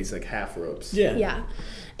half, like these like half ropes. Yeah.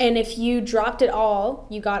 And if you dropped it all,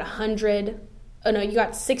 you got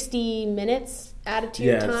 60 minutes added to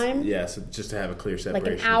your time. Yeah, so just to have a clear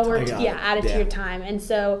separation. Like an hour added to your time. And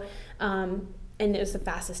so and it was the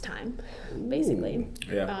fastest time, basically.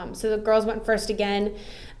 Yeah. So the girls went first again,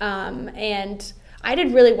 and I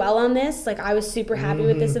did really well on this. Like, I was super happy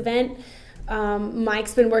with this event.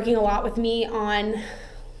 Mike's been working a lot with me on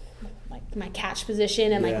like my catch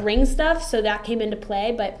position and like ring stuff, so that came into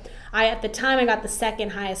play. But at the time I got the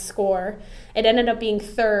second highest score. It ended up being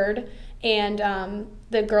third, and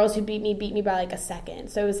the girls who beat me by like a second.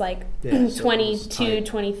 So it was like 22,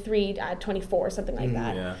 23, 24, something like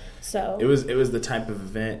that. Yeah. So it was the type of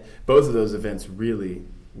event. Both of those events really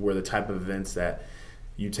were the type of events that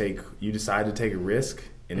you decide to take a risk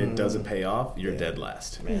and it doesn't pay off, you're dead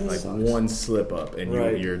last. Man, like one slip up and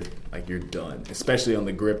you're done. Especially on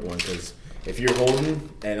the grip one, because if you're holding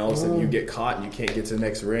and all of a sudden you get caught and you can't get to the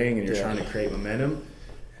next ring and you're trying to create momentum,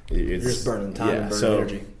 you're just burning time and burning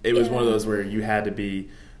energy. It was one of those where you had to be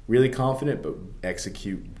really confident but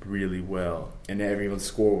execute really well, and everyone's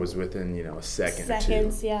score was within a second or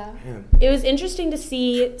two. Yeah. It was interesting to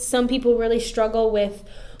see some people really struggle with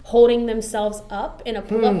holding themselves up in a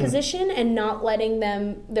pull-up position and not letting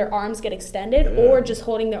their arms get extended, or just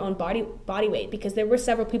holding their own body weight, because there were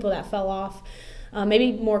several people that fell off,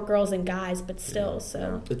 maybe more girls than guys, but still.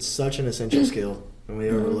 So it's such an essential skill, and we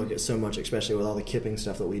overlook it so much, especially with all the kipping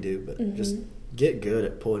stuff that we do. But just get good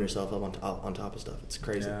at pulling yourself up on top of stuff. It's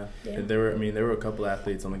crazy. And there were a couple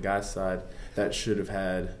athletes on the guys' side that should have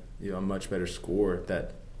had a much better score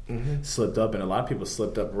that slipped up, and a lot of people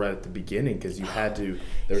slipped up right at the beginning because there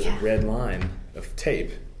was a red line of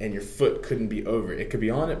tape and your foot couldn't be over it. It could be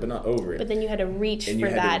on it but not over it. But then you had to reach and for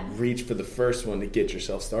you that. had to reach for the first one to get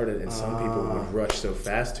yourself started, and some people would rush so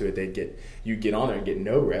fast to it you'd get on there and get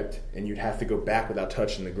no repped, and you'd have to go back without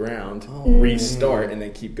touching the ground, restart, and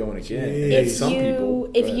then keep going again. There's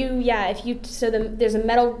a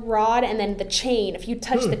metal rod and then the chain. If you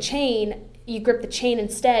touch the chain, you grip the chain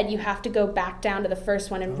instead, you have to go back down to the first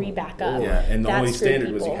one and re-back up. Yeah, and the only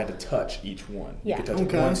standard was you had to touch each one. Yeah. You could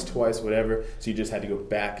touch it once, twice, whatever, so you just had to go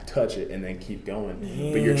back, touch it, and then keep going.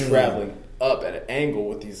 But you're traveling up at an angle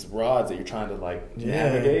with these rods that you're trying to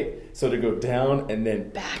navigate, so to go down and then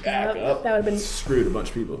back up, that would have been screwed a bunch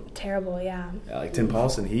of people. Terrible, like Tim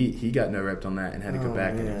Paulson, he got no rep on that and had to go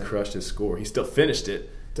back and it crushed his score. He still finished it,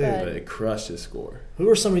 but it crushed his score. Who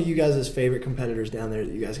are some of you guys' favorite competitors down there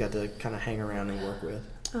that you guys got to kind of hang around and work with?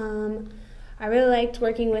 I really liked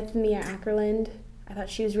working with Mia Ackerland. I thought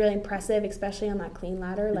she was really impressive, especially on that clean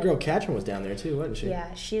ladder. Your girl Katrin was down there too, wasn't she?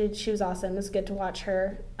 Yeah, she was awesome. It was good to watch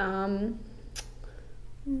her.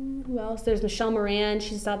 Who else? There's Michelle Moran.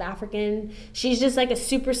 She's South African. She's just like a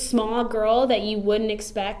super small girl that you wouldn't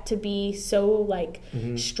expect to be so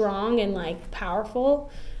strong and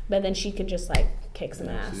powerful, but then she could just kick some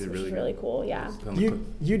ass, which is really cool. Yeah.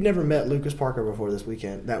 You'd never met Lucas Parker before that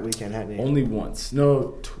weekend, hadn't you? Only once.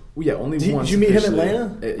 No, only once. Did you meet him in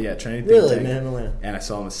Atlanta? Yeah, training. Really, met him in Atlanta. And I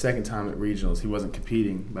saw him the second time at regionals. He wasn't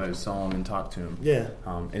competing, but I just saw him and talked to him. Yeah.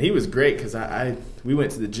 And he was great because we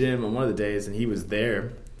went to the gym on one of the days and he was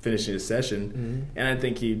there finishing his session, and I didn't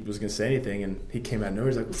think he was going to say anything, and he came out of nowhere.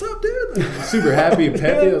 He's like, "What's up, dude?" Super happy and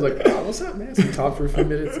peppy. I was like, "Oh, what's up, man?" So we talked for a few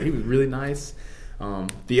minutes. He was really nice.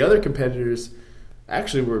 The other competitors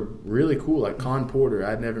actually were really cool. Like Con Porter,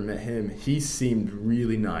 I'd never met him. He seemed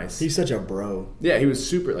really nice. He's such a bro. Yeah, he was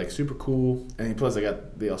super cool, and plus I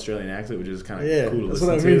got the Australian accent, which is kind of cool to that's listen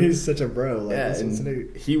what I to. mean. He's such a bro.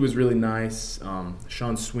 He was really nice.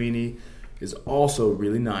 Sean Sweeney is also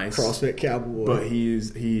really nice. CrossFit cowboy. But he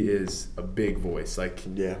is a big voice.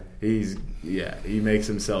 He makes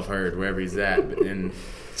himself heard wherever he's at. And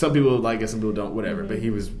some people like it, some people don't, whatever. But he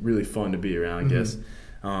was really fun to be around, I guess.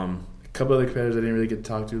 A couple other competitors I didn't really get to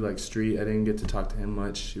talk to, like Street. I didn't get to talk to him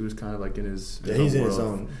much. He was kind of in his own he's in world. his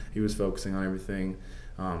own. He was focusing on everything.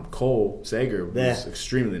 Cole Sager was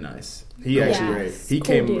extremely nice. He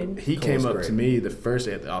came up to me the first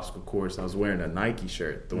day at the obstacle course. I was wearing a Nike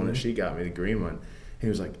shirt, the one that she got me, the green one. He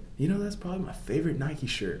was like, "That's probably my favorite Nike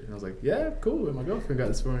shirt." And I was like, "Yeah, cool. And my girlfriend got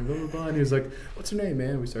this for me." Blah blah blah. And he was like, "What's her name,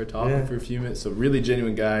 man?" We started talking for a few minutes. So really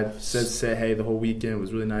genuine guy. Said hey the whole weekend.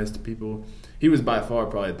 Was really nice to people. He was by far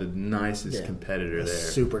probably the nicest competitor there.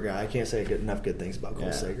 Super guy. I can't say enough good things about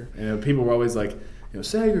Cole Sager. And people were always like,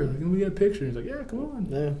 Sager, can we get a picture? And he's like, "Yeah, come on."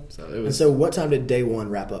 Yeah. So what time did day one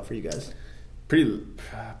wrap up for you guys? Pretty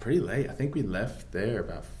late. I think we left there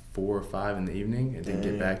about 4 or 5 in the evening and didn't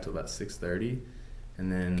get back till about 6:30.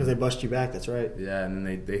 And then because they bust you back, that's right. Yeah, and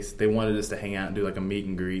then they wanted us to hang out and do a meet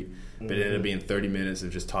and greet, but it ended up being 30 minutes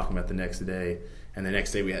of just talking about the next day. And the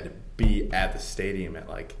next day we had to be at the stadium at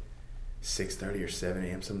 6:30 or 7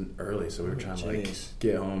 a.m. something early. So we were trying to like Jeez.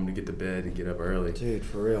 get home to get to bed and get up early. Dude,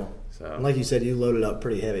 for real. So And like you said, you loaded up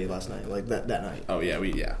pretty heavy last night, like that night. oh yeah,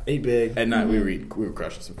 we Ate big. at night we were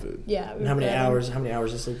crushing some food. Yeah. And how many hours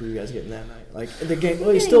of sleep were you guys getting that night? Like the game, well,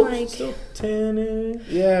 We're you getting, still like- 10.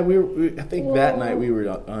 Yeah, I think that Whoa. night we were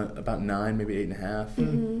about 9, maybe 8.5,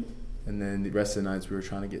 Mm-hmm. and then the rest of the nights we were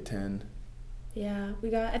trying to get 10. Yeah,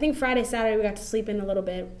 I think Friday, Saturday we got to sleep in a little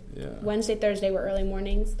bit. Yeah. Wednesday, Thursday were early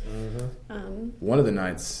mornings. One of the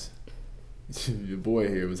nights, your boy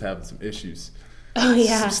here was having some issues. Oh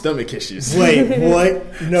yeah. Some stomach issues. Wait,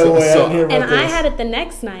 what? No So- way! I so- didn't hear about And this. I had it the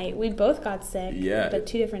next night. We both got sick. Yeah. But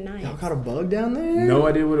 2 different nights. Y'all caught a bug down there? No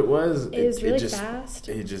idea what it was. It was really just, fast.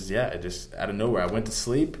 It just out of nowhere. I went to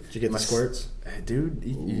sleep. Did you get the squirts? Dude,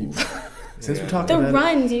 since we're talking The about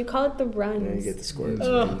runs. You call it the runs. Yeah, you get the squirts.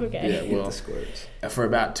 Oh, man. okay. Yeah, You get well, the squirts. for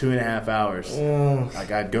about 2.5 hours, Oh,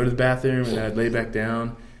 like I'd go to the bathroom and then I'd lay back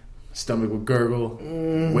down, stomach would gurgle,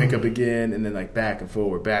 wake up again, and then like back and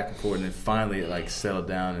forward, and then finally it like settled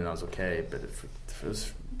down and I was okay. But it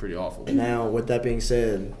was pretty awful. now, with that being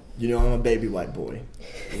said, you know I'm a baby wipe boy.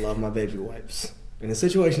 I love my baby wipes. In a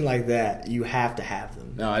situation like that, you have to have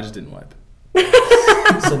them. No, I just didn't wipe.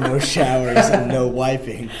 So no showers and no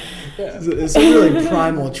wiping. It's a really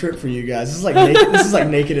primal trip for you guys. This is like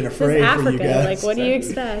naked and This is afraid for Africa. you guys. Like, what do you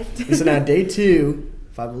expect? So now day 2,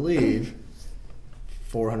 if I believe,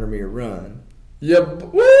 400-meter run. Yep.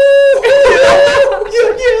 Woo!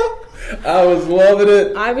 I was loving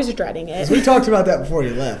it. I was dreading it. We talked about that before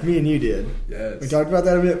you left. Me and you did. Yes. We talked about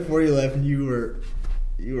that a bit before you left, and you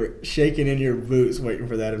were shaking in your boots waiting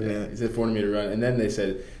for that He event. said 400-meter run, and then they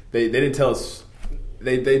said they didn't tell us.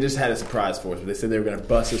 They just had a surprise for us. But they said they were going to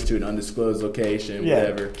bus us to an undisclosed location,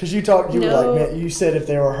 whatever. because you talked. You No. were like, man, you said if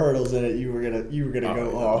there were hurdles in it, you were gonna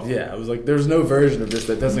go off. Yeah, I was like, there's no version of this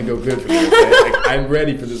that doesn't go good for me. Okay? Like, I'm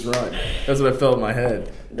ready for this run. That's what I felt in my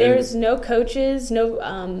head. There's no coaches, no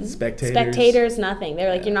Spectators. nothing. They're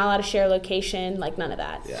like, you're not allowed to share location, like none of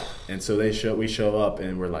that. Yeah, and so we show up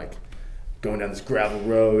and we're like going down this gravel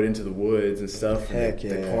road into the woods and stuff. And Heck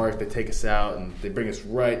they yeah. park, they take us out, and they bring us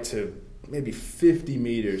right to maybe 50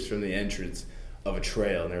 meters from the entrance of a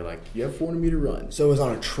trail. And they're like, you have a 400-meter run. So it was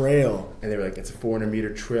on a trail. And they were like, it's a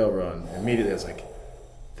 400-meter trail run. And immediately I was like,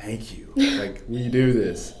 thank you. Like, we do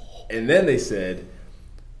this. And then they said,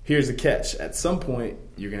 here's the catch. At some point,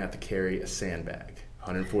 you're going to have to carry a sandbag.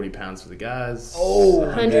 140 pounds for the guys. Oh,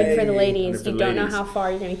 100 for the 100 ladies. for You the don't know ladies. how far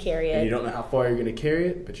you're going to carry And you it. don't know how far you're going to carry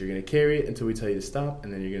it, but you're going to carry it until we tell you to stop,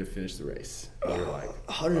 and then you're going to finish the race. And you're like,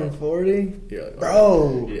 140, you're like,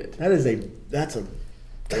 bro. Yeah.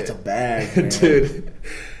 That's a bag, man. Dude,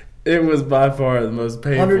 it was by far the most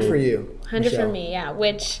painful. 100 for you. 100 for Michelle. me, yeah.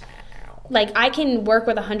 Which, like, I can work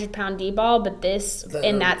with a 100-pound D-ball, but this,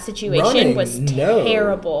 in that situation, running, was no.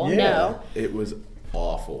 terrible. Yeah. No. It was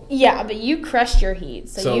awful. Yeah, but you crushed your heat,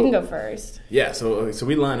 so you can go first. Yeah, so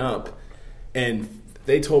we line up, and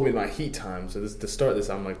they told me my heat time. So to start this,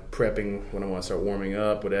 I'm like prepping when I want to start warming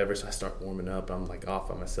up, whatever. So I start warming up. I'm like off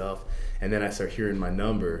by myself, and then I start hearing my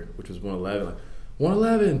number, which was 111. Like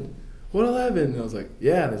 111, 111. And I was like,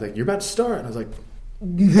 yeah. And I was like, you're about to start. And I was like,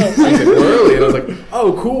 we're early. And I was like,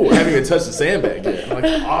 oh, cool. I haven't even touched the sandbag yet. I'm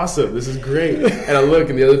like, awesome. This is great. And I look,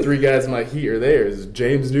 and the other 3 guys in my heat are there. It's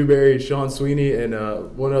James Newberry, Sean Sweeney, and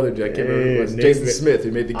one other dude. I can't remember who it was. Jason Smith,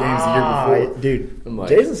 who made the games the year before. Dude, I'm like,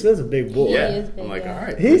 Jason Smith's a big boy. yeah. He is big, I'm like, yeah. all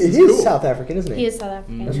right. He's this is cool. South African, isn't he? He is South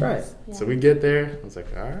African. That's right. Yeah. So we get there. I was like,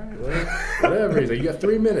 all right, well, whatever. He's like, you got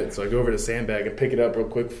 3 minutes. So I go over to the sandbag and pick it up real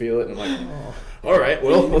quick, feel it, and I'm like, all right,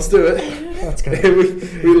 well, let's do it. That's good.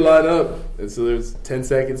 And we line up, and so there's 10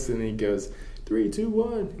 seconds, and he goes, 3, 2,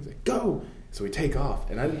 1. He's like, go. So we take off,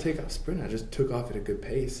 and I didn't take off sprinting. I just took off at a good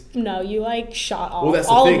pace. No, you, like, shot all, Well, that's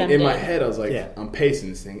all the of thing. them In my did. head, I was like, Yeah. I'm pacing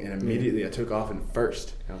this thing, and immediately I took off in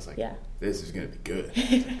first. And I was like, Yeah. this is going to be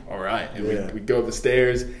good. All right. And Yeah. we go up the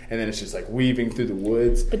stairs, and then it's just like weaving through the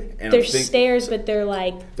woods. But and there's stairs, but they're They're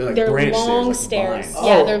like branch long stairs, like stairs. vines.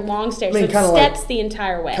 Yeah, Oh. they're long stairs. I mean, so kinda it like- steps the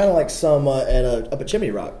entire way. Kind of like some up at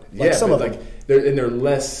Chimney Rock. Like Yeah, some but of like them. they're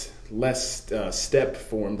less step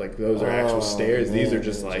formed. Like those are actual Oh, stairs. These man, are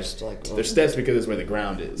just like oh. they're steps because it's where the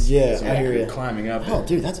ground is. Yeah, so I hear you're ya. climbing up. Oh,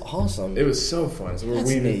 dude, that's awesome. It was so fun. So we're That's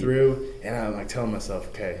weaving neat. through, and I'm like telling myself,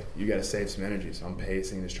 okay, you got to save some energy. So I'm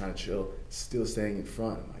pacing, just trying to chill, still staying in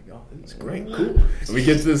front. I'm like, oh, this is great, cool. And we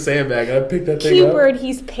get to the sandbag, and I pick that thing up. Keyword,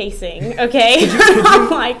 he's pacing, okay? I'm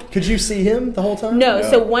like, Could you see him the whole time? no, No.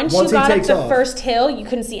 so once Once you he got up takes the off. first hill, you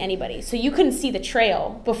couldn't see anybody. So you couldn't see the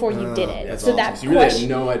trail before you did it. That's so awesome. that So you really had pushed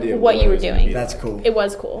no idea what you I were was gonna doing. be That's like. cool. It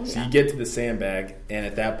was cool. So you get to the sandbag, and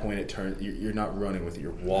at that point, it turns. You're not running with it;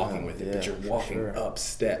 you're walking with it, but yeah, you're walking sure. up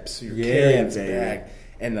steps. So you're Yeah, carrying this baby. bag,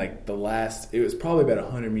 And like it was probably about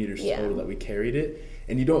 100 meters total that we carried it.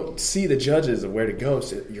 And you don't see the judges of where to go.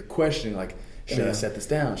 So you're questioning like, should I set this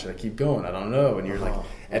down? Should I keep going? I don't know. And you're like,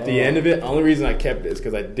 at the end of it, the only reason I kept it is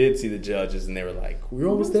because I did see the judges and they were like, we're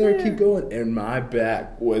almost there, keep going. And my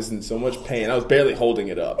back was in so much pain. I was barely holding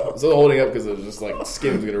it up. I was only holding it up because it was just like, the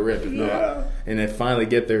skin was going to rip if not. And then finally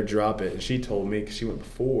get there, drop it. And she told me, because she went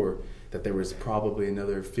before, that there was probably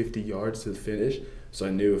another 50 yards to the finish. So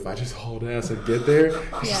I knew if I just hauled ass and get there,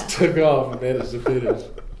 I just took off and managed to finish.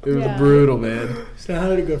 It was brutal, man. So how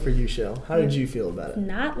did it go for you, Shell? How did you feel about it?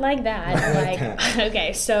 Not like that.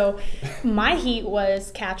 Okay, so my heat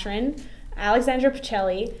was Katrin, Alexandra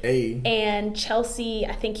Pacelli, and Chelsea,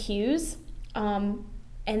 I think, Hughes.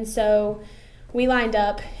 And so we lined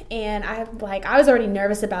up, and I was already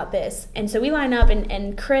nervous about this. And so we line up,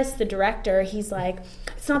 and Chris, the director, he's like,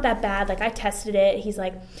 it's not that bad. Like, I tested it. He's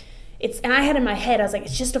like, and I had in my head, I was like,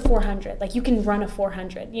 it's just a 400. Like, you can run a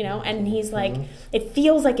 400, you know? And he's like, it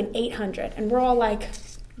feels like an 800. And we're all like,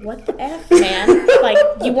 what the F, man? Like,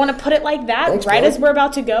 you want to put it like that? Thanks, right, bro. As we're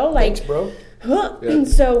about to go? Like, thanks, bro. Yeah.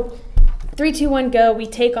 So 3, 2, 1, go. We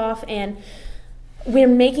take off, and we're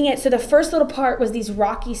making it. So the first little part was these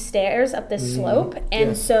rocky stairs up this slope.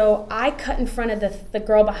 And so I cut in front of the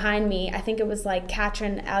girl behind me. I think it was like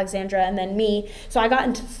Katrin, Alexandra, and then me. So I got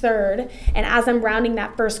into third. And as I'm rounding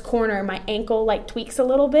that first corner, my ankle like tweaks a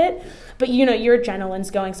little bit. But your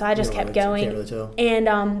adrenaline's going. So I just kept going. Can't really tell.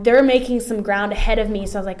 And they're making some ground ahead of me.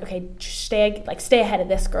 So I was like, okay, stay ahead of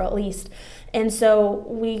this girl at least. And so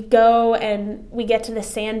we go and we get to the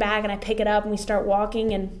sandbag, and I pick it up and we start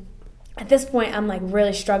walking. And at this point, I'm like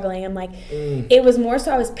really struggling. I'm like, it was more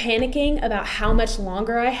so I was panicking about how much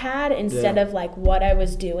longer I had instead of like what I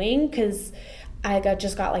was doing, because I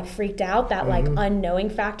just got like freaked out. That like unknowing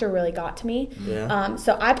factor really got to me. Yeah.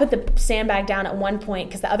 So I put the sandbag down at one point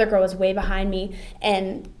because the other girl was way behind me,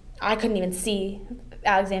 and I couldn't even see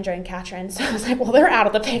Alexandra and Katrin. So I was like, well, they're out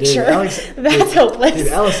of the picture. That's hopeless. Dude,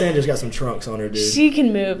 Alexandra's got some trunks on her, dude. She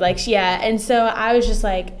can move. And so I was just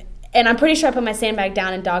like, and I'm pretty sure I put my sandbag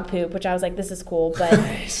down in dog poop, which I was like, this is cool, but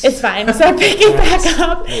it's fine. So I pick it back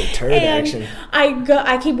up. Turd and action.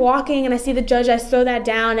 I keep walking, and I see the judge. I throw that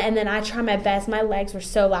down, and then I try my best. My legs were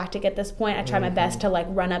so lactic at this point. I try my best to like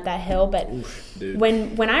run up that hill, but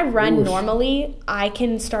when I run normally, I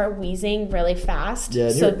can start wheezing really fast.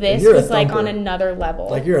 Yeah, so this was like on another level.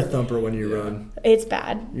 Like, you're a thumper when you run. It's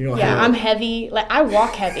bad. I'm heavy. Like, I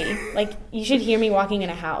walk heavy. Like, you should hear me walking in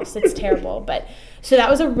a house. It's terrible, but. So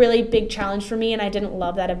that was a really big challenge for me, and I didn't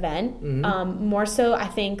love that event. More so, I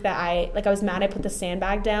think that I was mad I put the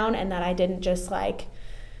sandbag down and that I didn't just like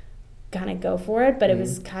kind of go for it, but it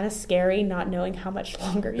was kind of scary not knowing how much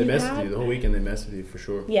longer you had. They messed with you the whole weekend. They messed with you for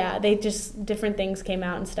sure. Yeah, they just different things came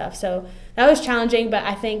out and stuff. So that was challenging, but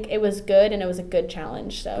I think it was good, and it was a good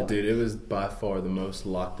challenge. So, but dude, it was by far the most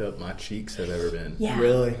locked up my cheeks have ever been. Yeah,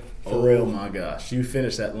 really. For real, my gosh! You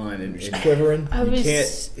finished that line and quivering. You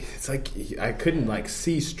can't. It's like I couldn't like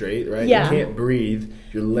see straight, right? Yeah. You can't breathe.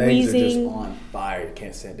 Your legs are just on fire. You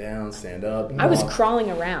can't sit down, stand up. I was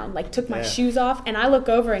crawling around, like took my shoes off, and I look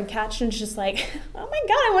over, and Katrin's just like, "Oh my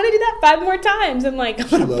god, I want to do that 5 more times." I'm like,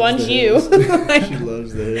 "I'm gonna punch you." She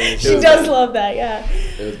loves the hills. She does love that, yeah.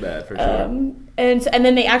 It was bad for sure. And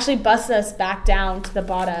then they actually busted us back down to the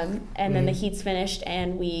bottom, and then the heats finished,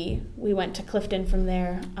 and we went to Clifton from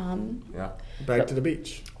there. Back to the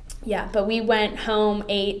beach. Yeah, but we went home,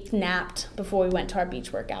 ate, napped before we went to our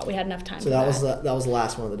beach workout. We had enough time. So that was the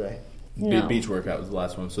last one of the day. No. Beach workout was the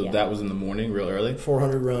last one. So that was in the morning, real early.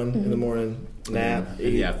 400 run in the morning, nap.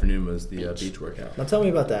 In the afternoon was the beach workout. Now tell me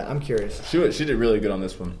about that. I'm curious. She did really good on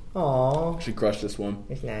this one. Aww. She crushed this one.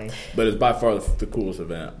 It's nice. But it's by far the coolest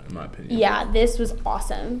event, in my opinion. Yeah, this was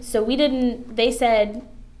awesome. So they said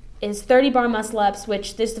is 30 bar muscle ups,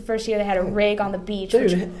 which this is the first year they had a rig on the beach,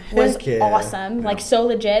 which was awesome. Like, so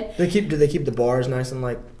legit. Do they keep the bars nice and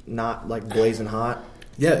like not like blazing hot?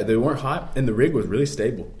 Yeah, they weren't hot, and the rig was really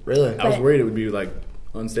stable. Really? I was worried it would be like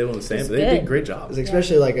unstable in the sand, but they did a great job. It's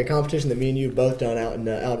especially like a competition that me and you have both done out in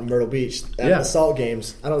Myrtle Beach at the Salt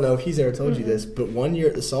Games. I don't know if he's ever told you this, but one year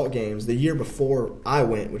at the Salt Games, the year before I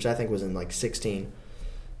went, which I think was in like 16,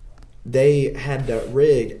 they had the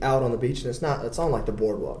rig out on the beach, and it's on like the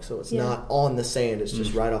boardwalk, so it's not on the sand, it's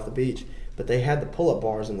just right off the beach. But they had the pull-up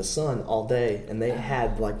bars in the sun all day, and they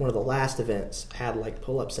had like one of the last events had like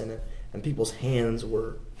pull-ups in it, and people's hands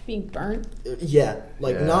were being burnt.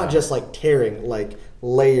 Not just like tearing, like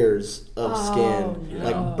layers of skin,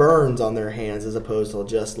 like burns on their hands, as opposed to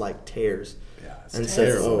just like tears. And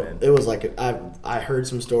terrible, so man. it was like I heard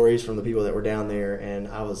some stories from the people that were down there, and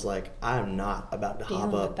I was like, I'm not about to hop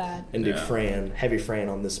Dealing with up that. and do Yeah. heavy Fran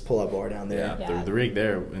on this pull-up bar down there. Yeah, Yeah. The rig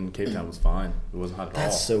there in Cape Town was fine. It wasn't hot at all.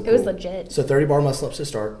 That's so cool. It was legit. So 30 bar muscle ups to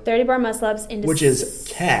start, 30 bar muscle ups into which is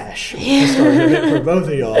cash to start it for both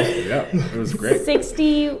of y'all. Yeah, it was great.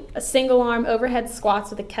 60 single arm overhead squats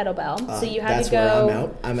with a kettlebell. So you had That's to go. where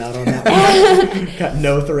I'm out on that one. Got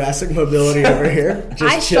no thoracic mobility over here. Just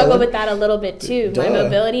I struggle chilling. with that a little bit too, my Duh.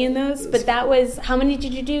 mobility in those. But that was, how many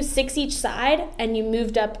did you do? 6 each side, and you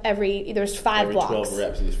moved up there's 5 Every blocks. 12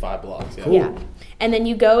 reps, there's 5 blocks. Yeah. Yeah. And then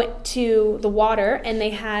you go to the water, and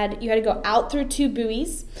you had to go out through 2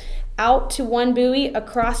 buoys, out to 1 buoy,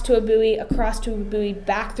 across to a buoy, across to a buoy,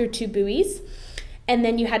 back through 2 buoys. And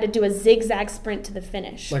then you had to do a zigzag sprint to the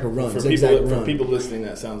finish. Like a run, For zigzag run. people listening,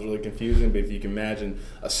 that sounds really confusing, but if you can imagine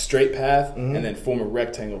a straight path and then form a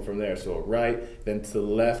rectangle from there. So a right, then to the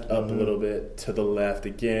left, up a little bit, to the left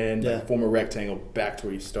again, Yeah. form a rectangle back to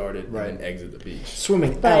where you started, Right. and then exit the beach.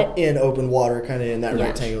 Swimming But- out in open water, kind of in that Yeah.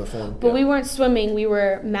 rectangular form. But we weren't swimming, we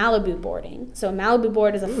were Malibu boarding. So a Malibu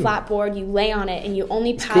board is a flat board, you lay on it, and you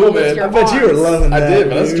only paddle cool, with man. your I bet you were arms. loving I that. did,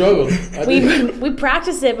 but I dude. struggled. I did. We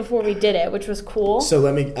practiced it before we did it, which was cool. So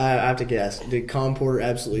I have to guess. Did Con Porter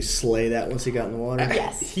absolutely slay that once he got in the water?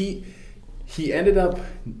 Yes. He ended up,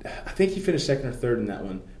 I think he finished second or third in that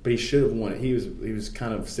one, but he should have won it. He was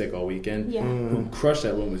kind of sick all weekend. Yeah. Who crushed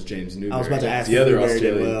that one was James Newberry. I was about to ask the if other Newberry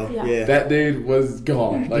did Australian. well. Yeah. Yeah. That dude was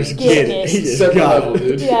gone. Like Just get get it. it. He just second got level, it.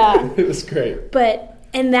 dude. Yeah. It was great.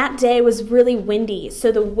 And that day was really windy,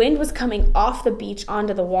 so the wind was coming off the beach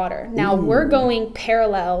onto the water. Now we're going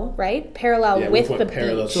parallel, right? Parallel Yeah, we with went the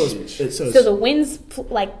parallel beach. to the beach. So So the wind's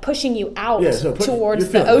like pushing you out towards you're the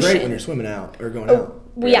feeling ocean. great when you're swimming out or going out.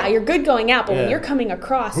 Well, yeah, you're good going out, but when Yeah. you're coming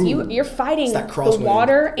across, you're fighting It's that the crosswind.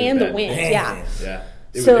 water It's and the bad. wind. Man. Yeah. Yeah.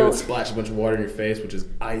 It So- would splash a bunch of water in your face, which is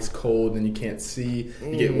ice cold, and you can't see.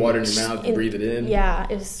 You get water in your mouth, you breathe it in. Yeah,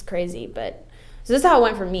 it was crazy. But so this is how it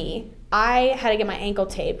went for me. I had to get my ankle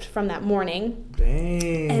taped from that morning,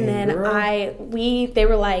 Dang. and then girl. they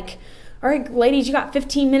were like, "All right, ladies, you got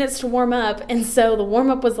 15 minutes to warm up." And so the warm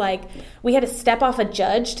up was like, we had to step off a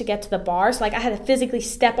judge to get to the bar. So like I had to physically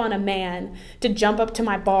step on a man to jump up to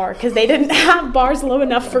my bar because they didn't have bars low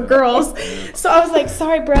enough for girls. So I was like,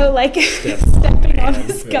 "Sorry, bro," like stepping on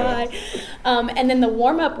this guy. And then the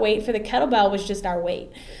warm up weight for the kettlebell was just our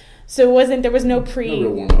weight. So there was no pre, No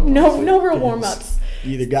real warm-up, honestly. no real warm ups.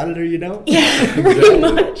 You either got it or you don't. Yeah, pretty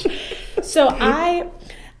much. So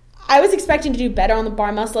I was expecting to do better on the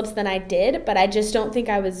bar muscle ups than I did, but I just don't think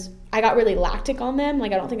I got really lactic on them.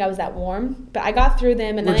 Like I don't think I was that warm, but I got through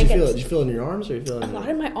them, and Where'd then you I feel it? get Did you feel it in your arms or you feel it a in lot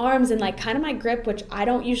in my arms and like kind of my grip, which I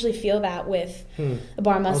don't usually feel that with the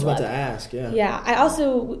bar I was muscle about up. to ask, yeah. Yeah, I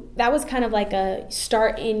also that was kind of like a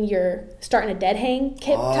starting a dead hang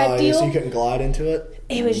kip type deal. So you couldn't glide into it?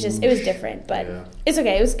 It was different, but Yeah. it's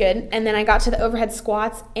okay. It was good. And then I got to the overhead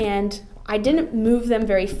squats, and I didn't move them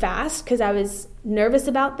very fast because I was nervous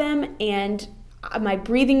about them, and my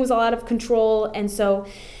breathing was all out of control. And so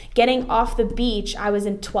getting off the beach, I was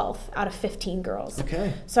in 12th out of 15 girls.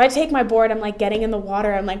 Okay. So I take my board, I'm like getting in the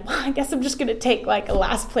water. I'm like, well, I guess I'm just going to take like a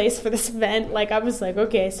last place for this event. Like I was like,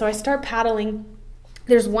 okay. So I start paddling.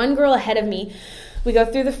 There's one girl ahead of me. We go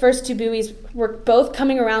through the first 2 buoys. We're both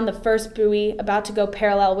coming around the first buoy, about to go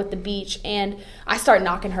parallel with the beach, and I start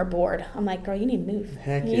knocking her board. I'm like, girl, you need to move.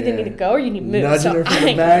 Heck You either yeah. need to go or you need to move. Nudging So her from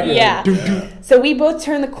the back. yeah. Doom, doom. So we both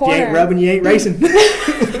turn the If corner. you ain't rubbing, you ain't racing.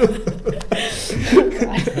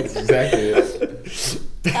 That's exactly it.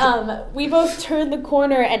 We both turn the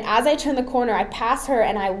corner, and as I turn the corner, I pass her,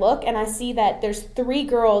 and I look, and I see that there's 3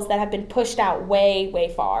 girls that have been pushed out way,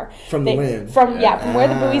 way far. From the wind. From where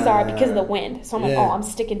the buoys are because of the wind. So I'm like, Yeah. oh, I'm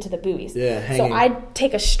sticking to the buoys. Yeah, So hanging. I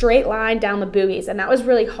take a straight line down the buoys, and that was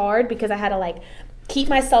really hard because I had to like keep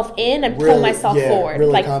myself in and pull myself forward.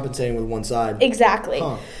 Really like compensating with one side. exactly.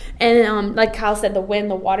 Huh. And like Kyle said, the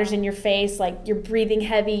wind, the water's in your face, like you're breathing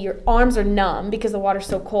heavy, your arms are numb because the water's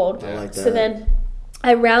so cold. I like So that. then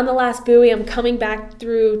I round the last buoy, I'm coming back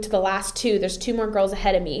through to the last 2. There's 2 more girls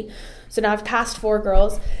ahead of me. So now I've passed 4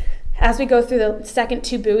 girls. As we go through the second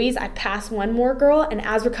 2 buoys, I pass 1 more girl, and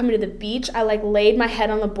as we're coming to the beach, I like laid my head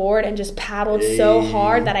on the board and just paddled so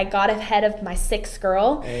hard that I got ahead of my 6th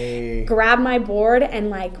girl. Hey. Grabbed my board and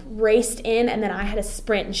like raced in, and then I had a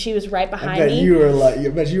sprint, and she was right I behind bet me. I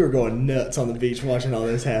bet you were going nuts on the beach watching all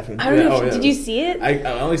this happen. I don't know. Yeah, If, oh, yeah. Did you see it? I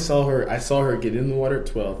only saw her. I saw her get in the water at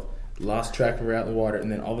 12, lost track of her out in the water,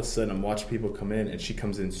 and then all of a sudden I'm watching people come in, and she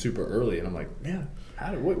comes in super early, and I'm like, man,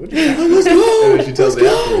 what'd you do? And then she tells me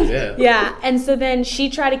afterwards, yeah, Yeah. Yeah, and so then she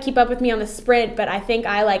tried to keep up with me on the sprint, but I think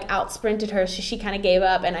I like out sprinted her, so she kind of gave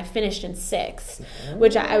up, and I finished in 6th,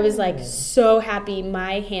 which I was like so happy.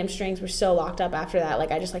 My hamstrings were so locked up after that,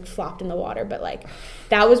 like I just like flopped in the water, but like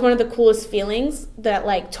that was one of the coolest feelings, that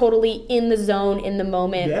like totally in the zone, in the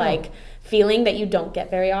moment, like feeling that you don't get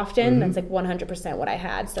very often. That's like 100% what I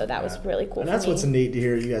had, so that was really cool. And that's what's neat to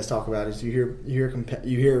hear you guys talk about, is you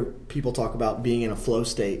hear people talk about being in a flow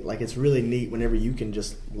state. Like, it's really neat whenever you can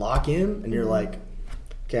just lock in and you're like,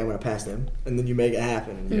 okay, I'm going to pass them, and then you make it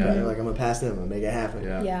happen. And you're like, I'm going to pass them, I'm going to make it happen.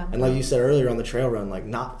 Yeah. And like you said earlier on the trail run, like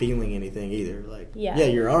not feeling anything either. Like, yeah,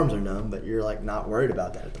 your arms are numb, but you're like not worried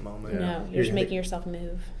about that at the moment. No, you're just making yourself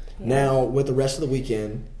move. Now, with the rest of the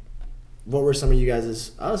weekend, what were some of you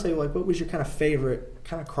guys', I would say, like, what was your kind of favorite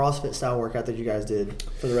kind of CrossFit style workout that you guys did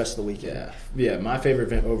for the rest of the weekend? Yeah, my favorite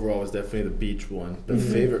event overall was definitely the beach one. The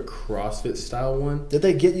favorite CrossFit style one. Did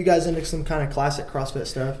they get you guys into some kind of classic CrossFit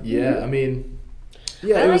stuff? Yeah, I mean,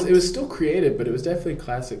 it was still creative, but it was definitely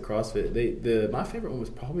classic CrossFit. My favorite one was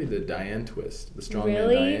probably the Diane twist, the strongman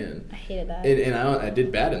Diane. I hated that. And I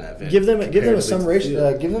did bad in that event. Give them a summary.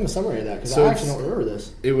 Give them a summary of that, because I actually don't remember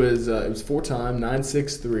this. It was 4-time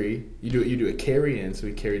 9-6-3. You do a carry in, so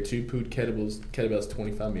we carried 2 pood kettlebells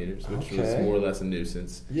 25 meters, which was more or less a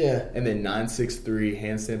nuisance. Yeah. And then 9-6-3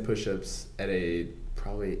 handstand push-ups at a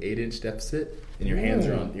probably 8-inch deficit, and your hands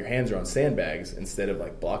are on sandbags instead of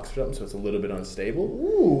like blocks or something, so it's a little bit unstable.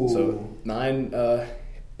 Ooh. So 9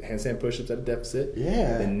 handstand push-ups at a deficit,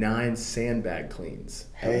 and 9 sandbag cleans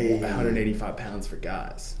at 185 pounds for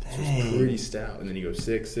guys. So it's pretty stout. And then you go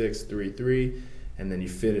 6-6-3-3, and then you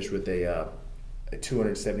finish with a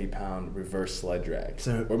 270-pound reverse sled drag.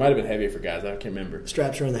 Or it might have been heavier for guys. I can't remember.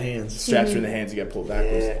 Straps are in the hands. Straps are in the hands. You got to pull it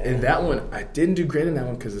backwards. Yeah. And that one, I didn't do great in that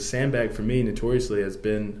one because the sandbag for me notoriously has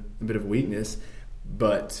been a bit of a weakness.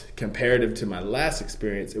 But comparative to my last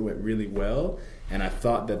experience, it went really well. And I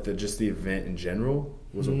thought that the event in general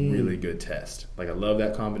was a really good test. Like, I love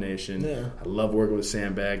that combination. Yeah. I love working with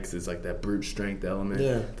sandbag because it's like that brute strength element.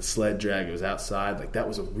 Yeah. The sled drag, it was outside. Like, that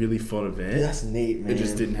was a really fun event. Yeah, that's neat, man. It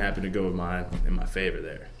just didn't happen to go in my favor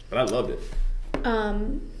there. But I loved it.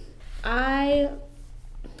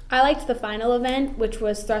 I liked the final event, which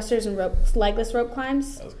was thrusters and legless rope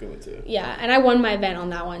climbs. That was a good one, too. Yeah, and I won my event on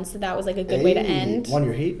that one, so that was like a good way to end. Won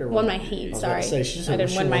your heat? Won my heat, sorry. I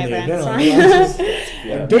didn't win my event, sorry.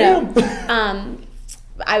 Damn!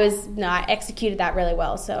 I executed that really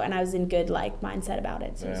well, and I was in good mindset about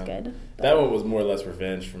it, so it was good. But that one was more or less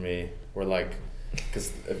revenge for me,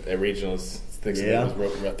 because at regionals, things was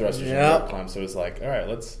rope thrusters and rope climbs, so it's like, all right,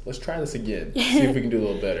 let's try this again, see if we can do a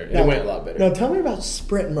little better. And it went a lot better. Now tell me about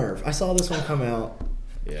Sprint Murph. I saw this one come out.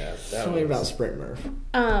 Yeah, tell me about Sprint Murph.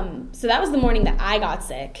 So that was the morning that I got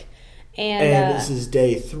sick. And this is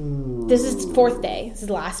day 3. This is 4th day. This is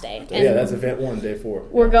the last day. And that's event 1, day 4.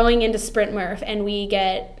 We're going into Sprint Murph, and we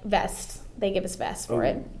get vests. They give us vests for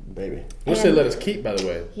it. Baby. Which they let us keep, by the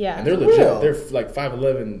way. Yeah. And they're legit. They're like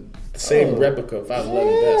 5'11", the same replica of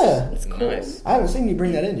 5'11" vests. It's cool. Nice. I haven't seen you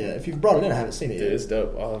bring that in yet. If you've brought it in, I haven't seen it yet. Dude, it's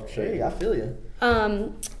dope. I'll show you. I feel you.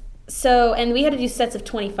 So, and we had to do sets of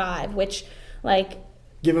 25, which,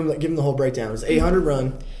 Give them the whole breakdown. It was 800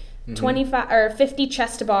 run. 25 or 50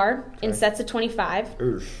 chest to bar in sets of 25.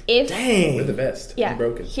 Oof. Dang. With the vest. Yeah.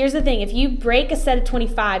 Broken. Here's the thing. If you break a set of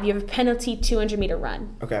 25, you have a penalty 200-meter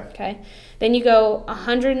run. Okay. Then you go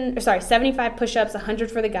 75 push-ups,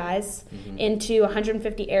 100 for the guys, into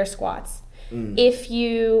 150 air squats. And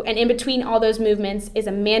in between all those movements is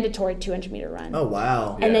a mandatory 200-meter run. Oh,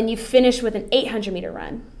 wow. And then you finish with an 800-meter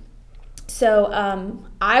run. So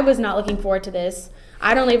I was not looking forward to this.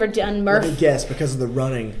 I'd only ever done Murph. Let me guess, because of the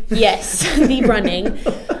running. Yes, the running.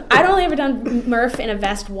 I'd only ever done Murph in a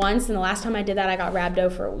vest once, and the last time I did that, I got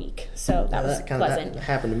rhabdo for a week. So that was pleasant. That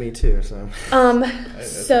happened to me too. So.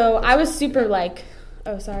 So I was super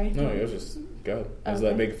oh, sorry. No, it was just go. I was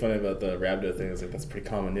making fun about the rhabdo thing. I was like, that's pretty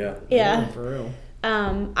common, yeah. Yeah, for real.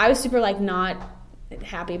 I was super not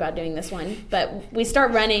happy about doing this one, but we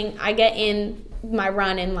start running. I get in my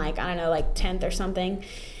run in 10th or something.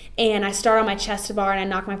 And I start on my chest to bar, and I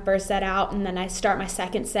knock my first set out, and then I start my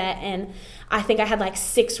second set, and I think I had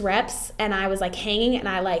 6 reps, and I was hanging, and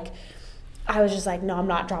I was just no, I'm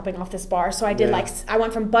not dropping off this bar. So I did I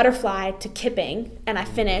went from butterfly to kipping, and I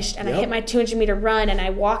finished, and I hit my 200-meter run, and I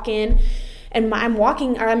walk in, and I'm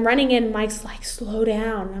running in, Mike's slow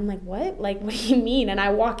down. And I'm like, what? What do you mean? And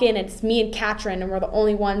I walk in, and it's me and Katrin, and we're the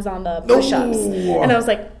only ones on the push-ups. And I was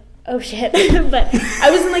like, oh shit. But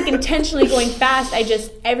I wasn't intentionally going fast.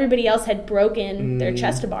 Everybody else had broken their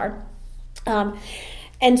chest to bar.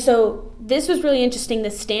 And so this was really interesting.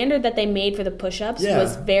 The standard that they made for the push-ups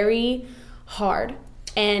was very hard.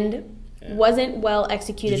 and wasn't well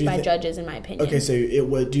executed by judges, in my opinion. Okay, so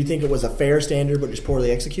do you think it was a fair standard but just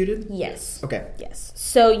poorly executed? Yes. Okay. Yes.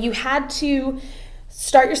 So you had to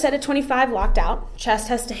start your set at 25 locked out. Chest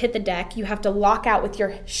has to hit the deck. You have to lock out with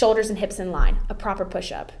your shoulders and hips in line. A proper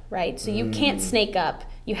push-up, right? So you can't snake up.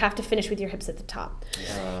 You have to finish with your hips at the top.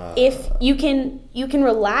 If you can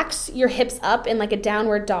relax your hips up in like a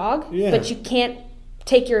downward dog, but you can't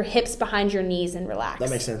take your hips behind your knees and relax. That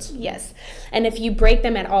makes sense. Yes. And if you break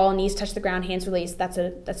them at all, knees touch the ground, hands release, that's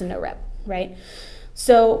a no rep, right?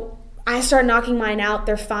 So I start knocking mine out.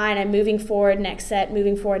 They're fine. I'm moving forward, next set,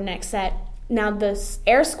 moving forward, next set. Now the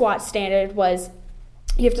air squat standard was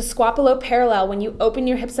you have to squat below parallel. When you open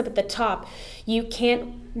your hips up at the top, you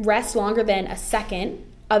can't rest longer than a second.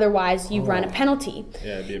 Otherwise, you run a penalty.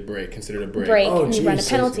 Yeah, it'd be a break. Considered a break. And you run a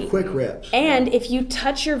penalty. Quick reps. And if you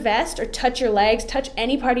touch your vest or touch your legs, touch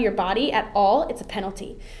any part of your body at all, it's a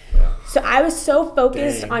penalty. Yeah. So I was so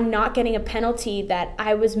focused on not getting a penalty that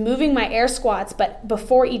I was moving my air squats, but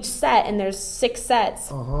before each set, and there's 6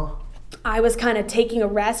 sets, I was kind of taking a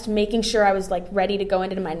rest, making sure I was like ready to go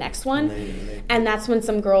into my next one. And that's when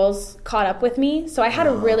some girls caught up with me. So I had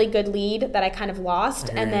a really good lead that I kind of lost.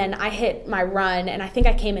 And then I hit my run, and I think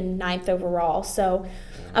I came in 9th overall. So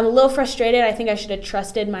I'm a little frustrated. I think I should have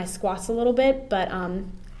trusted my squats a little bit. But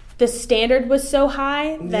the standard was so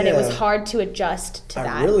high that it was hard to adjust to that.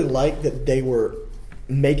 I really like that they were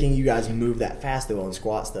making you guys move that fast, though, on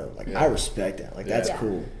squats, though. Like, I respect that. Like, that's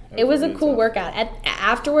cool. It was a cool workout.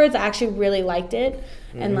 Afterwards, I actually really liked it,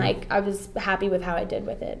 and like I was happy with how I did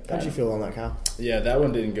with it. How'd you feel on that, Kyle? Yeah, that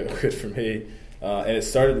one didn't go good for me, and it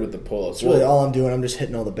started with the pull-ups. That's really all I'm doing. I'm just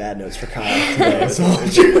hitting all the bad notes for Kyle today.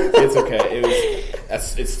 It's okay.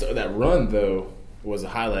 It's that run though was a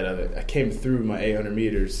highlight of it. I came through my 800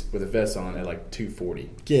 meters with a vest on at like 2:40.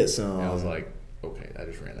 Get some. And I was like, okay, I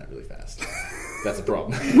just ran that really fast. That's a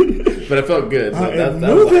problem. But I felt good. So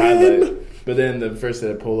that was a highlight. But then the first set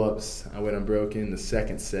of pull-ups, I went unbroken. The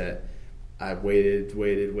second set, I waited,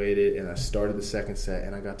 and I started the second set,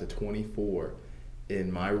 and I got to 24,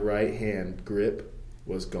 and my right hand grip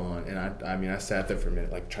was gone. And I sat there for a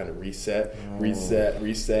minute, like trying to reset,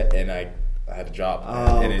 and I had to drop.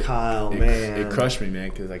 And Kyle, man, it crushed me, man,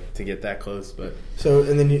 because like to get that close. But so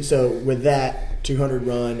with that 200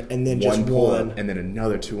 run, and then just one, and then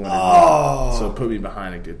another 200 run. So it put me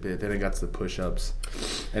behind a good bit. Then I got to the push-ups,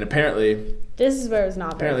 and apparently this is where it's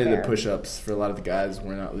not very fair. The push-ups for a lot of the guys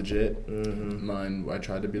were not legit. Mine, I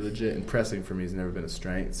tried to be legit, and pressing for me has never been a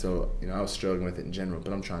strength. So I was struggling with it in general,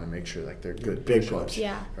 but I'm trying to make sure like they're good big push-ups,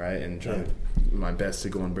 right, and trying my best to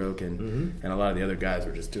go unbroken. And a lot of the other guys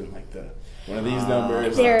were just doing like one of these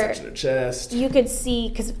numbers, touching their chest. You could see,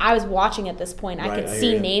 because I was watching at this point, I could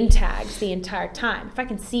see name tags the entire time. If I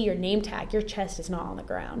can see your name tag, your chest is not on the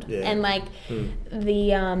ground. Yeah. And like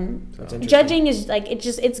the judging is like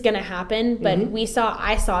it's gonna happen. But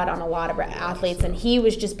I saw it on a lot of athletes, and he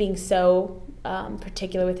was just being so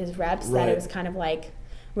particular with his reps that it was kind of like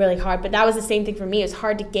really hard. But that was the same thing for me. It was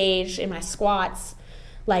hard to gauge in my squats.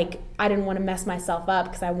 Like I didn't want to mess myself up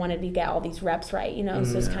because I wanted to get all these reps right,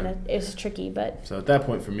 So it was tricky. But so at that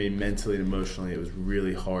point for me, mentally and emotionally, it was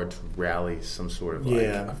really hard to rally some sort of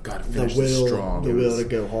I've got to finish this strong. The will to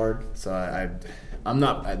go hard. So I'm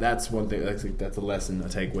not. That's one thing. That's a lesson I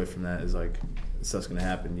take away from that is like stuff's gonna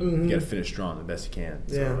happen. You got to finish strong the best you can.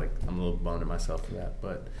 So like I'm a little bummed at myself for that,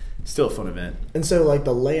 but still a fun event. And so like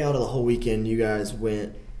the layout of the whole weekend, you guys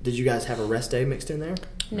went. Did you guys have a rest day mixed in there?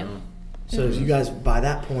 No. So you guys, by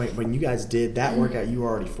that point, when you guys did that workout, you were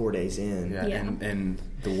already 4 days in. Yeah. And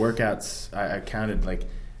the workouts, I counted, like,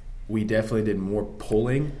 we definitely did more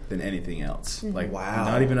pulling than anything else. Like,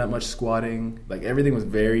 not even that much squatting. Like, everything was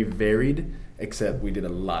very varied, except we did a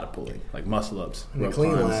lot of pulling. Like, muscle-ups, rope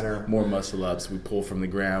clean climbs, ladder. More muscle-ups. We pull from the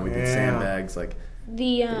ground. We did sandbags. Like,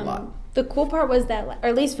 the cool part was that, or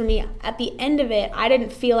at least for me, at the end of it, I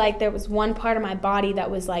didn't feel like there was one part of my body that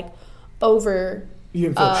was, like, over... You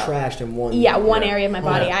didn't feel trashed in one. One area of my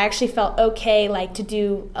body. I actually felt okay, like to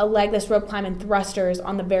do a legless rope climb and thrusters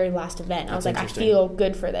on the very last event. I was like, I feel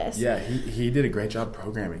good for this. Yeah, he did a great job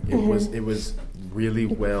programming. It was really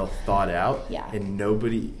well thought out. Yeah, and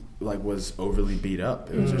nobody was overly beat up.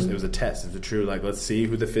 It was it was a test. It was a true let's see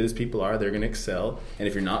who the fittest people are. They're going to excel, and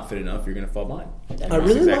if you're not fit enough, you're going to fall behind. I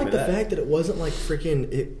really like the fact that it wasn't like freaking.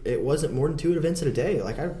 It wasn't more than 2 events in a day.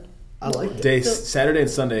 Like I like it. Saturday and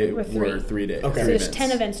Sunday were 3 days. Okay. So there's 10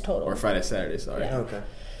 events total. Or Friday, Saturday, sorry. Yeah. Okay.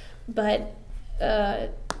 But,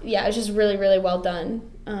 it was just really, really well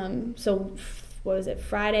done. So, what was it?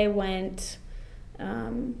 Friday went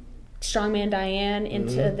Strongman Diane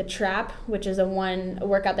into the trap, which is a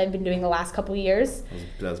workout they've been doing the last couple years.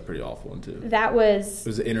 That's a pretty awful one too. It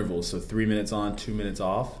was intervals, so 3 minutes on, 2 minutes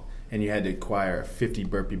off, and you had to acquire 50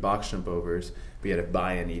 burpee box jump overs. We had to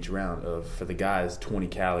buy in each round of, for the guys, 20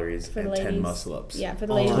 calories for and the 10 muscle ups. Yeah, for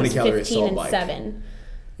the ladies, 20 calorie 15 assault and bike. 7.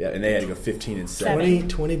 Yeah, and they had to go 15 and 7.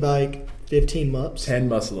 20 bike, 15 mups. 10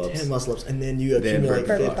 muscle ups. 10 muscle ups, and then you accumulate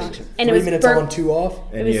burpee 50. box. And it 3 was minutes on, 2 off.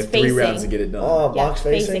 And it you was had 3 facing. rounds to get it done. Oh, box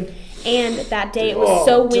facing. And that day it was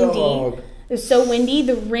so windy. Dog. It was so windy.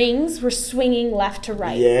 The rings were swinging left to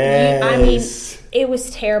right. Yes. I mean, it was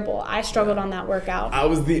terrible. I struggled on that workout. I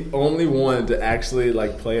was the only one to actually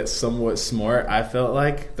like play it somewhat smart. I felt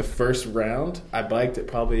like the first round I biked at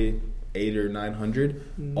probably 800 or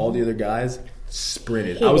 900. All the other guys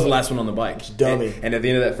sprinted. I was the last one on the bike. Dummy. And at the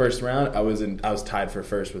end of that first round, I was tied for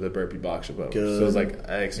first with a burpee box jump over. So it was like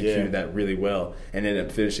I executed that really well and ended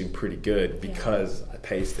up finishing pretty good because I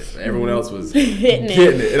paced it. Everyone else was hitting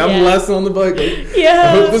it. And I'm the last one on the bike. Like, Yeah.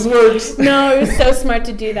 I hope this works. No, it was so smart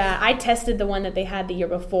to do that. I tested the one that they had the year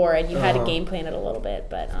before, and you had to game plan it a little bit.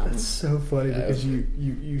 But It's so funny because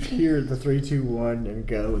you hear the 3, 2, 1 and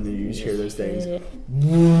go, and then you just hear those things. And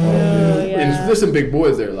there's some big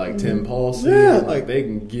boys there like Tim Paulson. Like they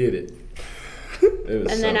can get it. And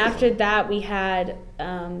then after that, we had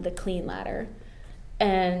the clean ladder.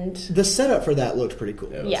 And the setup for that looked pretty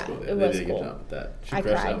cool. It was cool. They did a good job with that. I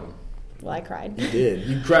cried. Well, I cried. You did.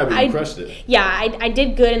 You cried, but you crushed it. Yeah, I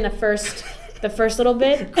did good in the first little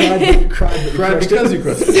bit. cried because you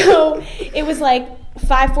crushed it. So it was like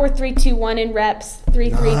 5, 4, 3, 2, 1 in reps, 3,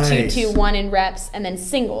 3, 2, 2, 1 in reps, and then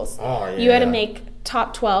singles. Oh, yeah. You had to make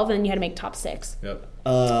top 12, and then you had to make top 6. Yep.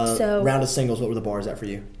 So round of singles, what were the bars at for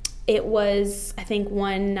you? It was, I think,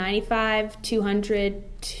 195,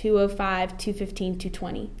 200, 205, 215,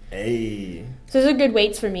 220. Hey. So those are good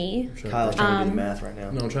weights for me. Kyle's trying to do the math right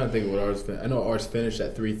now. No, I'm trying to think of what ours finished. I know ours finished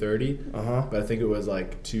at 330, but I think it was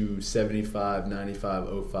like 275,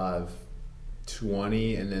 95, 05,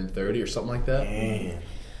 20, and then 30 or something like that. Man.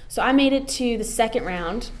 So I made it to the second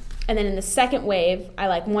round, and then in the second wave,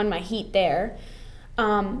 I won my heat there.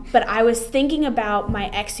 But I was thinking about my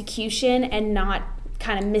execution and not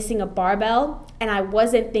kind of missing a barbell, and I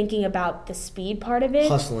wasn't thinking about the speed part of it.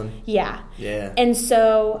 Hustling. Yeah. Yeah. And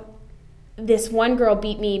so this one girl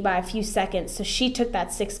beat me by a few seconds, so she took that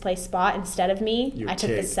 6th place spot instead of me. I took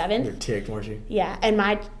the 7th. You were ticked, weren't you? Yeah, and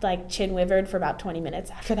my chin withered for about 20 minutes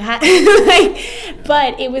after that.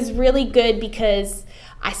 But it was really good because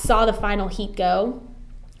I saw the final heat go.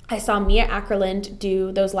 I saw Mia Ackerland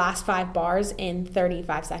do those last 5 bars in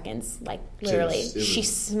 35 seconds. Literally. She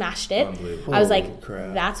smashed it. I was like,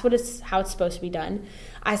 that's how it's supposed to be done.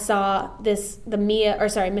 I saw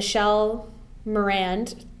Michelle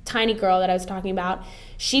Morand, tiny girl that I was talking about.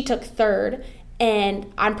 She took 3rd,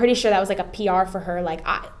 and I'm pretty sure that was a PR for her.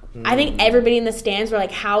 I think everybody in the stands were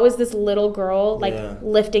like, how is this little girl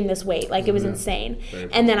lifting this weight? It was insane.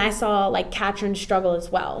 And then I saw Katrin struggle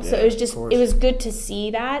as well. So it was good to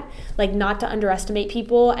see that, not to underestimate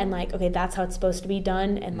people and okay, that's how it's supposed to be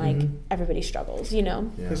done. And everybody struggles, you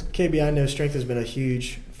know? Because KB, I know strength has been a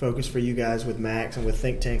huge focus for you guys with Max and with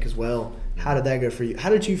Think Tank as well. How did that go for you? How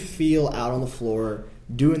did you feel out on the floor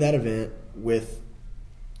doing that event with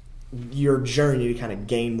your journey to kind of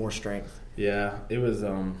gain more strength? Yeah, it was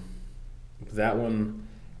that one.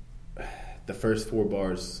 The first 4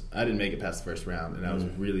 bars, I didn't make it past the first round, and I was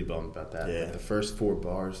really bummed about that. Yeah. The first 4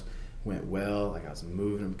 bars went well. I was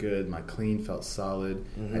moving them good. My clean felt solid.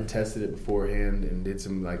 I tested it beforehand and did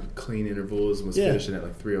some clean intervals and was finishing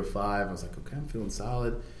at 305. I was like, okay, I'm feeling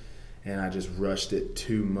solid. And I just rushed it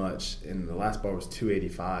too much. And the last bar was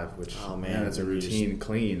 285, which that's a routine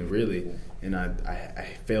clean, really. And I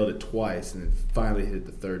failed it twice, and then finally hit it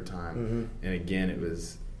the 3rd time. And again, it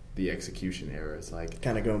was the execution error. It's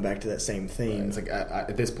kind of going back to that same theme. It's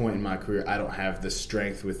at this point in my career, I don't have the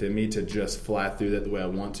strength within me to just fly through that the way I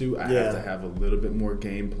want to. I have to have a little bit more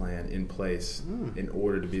game plan in place in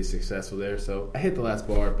order to be successful there. So I hit the last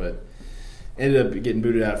bar, but ended up getting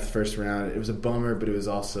booted out of the first round. It was a bummer, but it was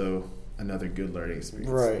also another good learning experience.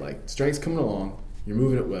 Right. Strength's coming along. You're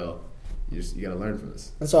moving it well. You got to learn from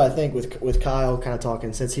this. And so I think with Kyle kind of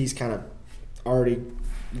talking, since he's kind of already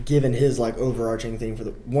given his overarching thing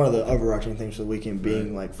one of the overarching things for the weekend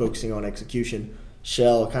being focusing on execution.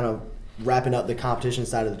 Shell, kind of wrapping up the competition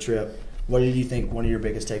side of the trip. What did you think one of your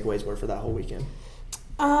biggest takeaways were for that whole weekend?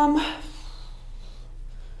 I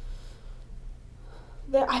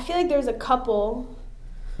feel like there's a couple,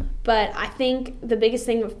 but I think the biggest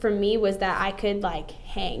thing for me was that I could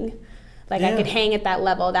hang. I could hang at that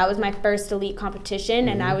level. That was my first elite competition,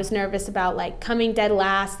 and I was nervous about coming dead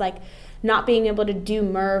last, not being able to do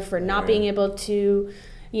Murph or not being able to,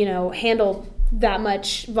 handle that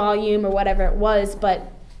much volume or whatever it was.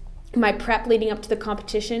 But my prep leading up to the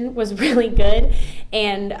competition was really good,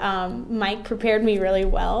 and Mike prepared me really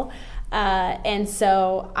well. And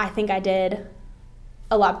so I think I did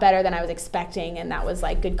a lot better than I was expecting, and that was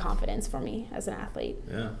like good confidence for me as an athlete.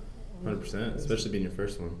 Yeah, 100%, especially being your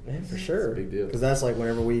first one. Yeah, for sure. It's a big deal. Because that's like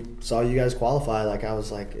whenever we saw you guys qualify, like I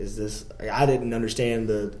was like, is this? Like, I didn't understand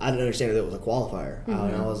that it was a qualifier.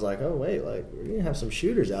 I was like, oh wait, like we're gonna have some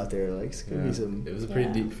shooters out there. Like it's gonna be some. It was a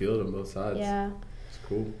pretty deep field on both sides. Yeah, it's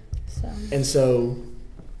cool. So,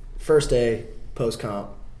 first day post comp,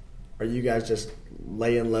 are you guys just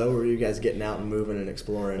laying low, or are you guys getting out and moving and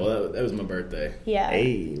exploring? Well, that was my birthday. Yeah.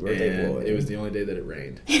 Hey, birthday boy. It was the only day that it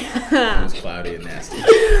rained. It was cloudy and nasty.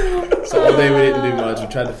 So all day we didn't do much. We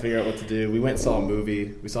tried to figure out what to do. We went and saw a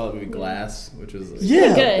movie. We saw the movie Glass, which was good.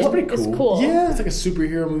 It's pretty cool. It's cool. Yeah, it's like a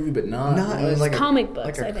superhero movie, but not. It was like comic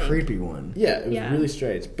books, like I a think. creepy one. Yeah, it was really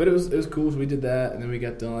strange, but it was cool. So we did that, and then we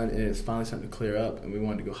got done, and it was finally starting to clear up, and we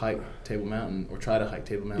wanted to go hike Table Mountain or try to hike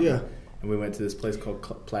Table Mountain. Yeah. And we went to this place called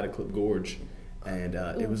Platiclip Gorge, and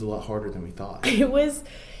it was a lot harder than we thought. It was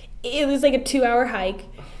like a 2-hour hike,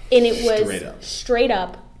 and it was straight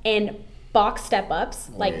up and box step ups,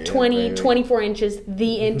 like 24 inches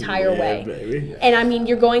the entire way. Baby. And I mean,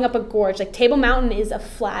 you're going up a gorge. Like Table Mountain is a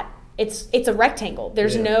flat. It's a rectangle.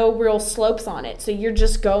 There's no real slopes on it, so you're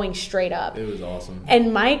just going straight up. It was awesome.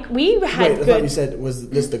 And Mike, we had I thought you said, was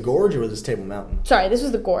this the gorge or was this Table Mountain? Sorry, this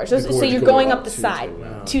was the gorge. So you're going up the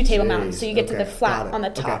side to Table Mountain, so you get to the flat on the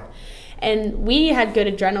top. Okay. And we had good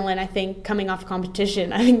adrenaline, I think, coming off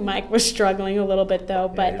competition. I think Mike was struggling a little bit, though.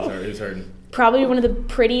 But it was hurting. Probably one of the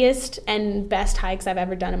prettiest and best hikes I've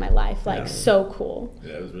ever done in my life. Like, so cool.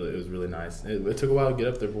 Yeah, it was really nice. It took a while to get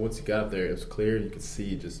up there, but once you got up there, it was clear. You could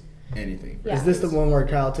see just anything. Yeah. Is this the one where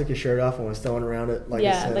Kyle took his shirt off and was throwing around it? Like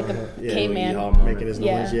a caveman. Making his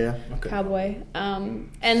noise, Okay. Cowboy.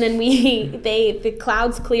 And then the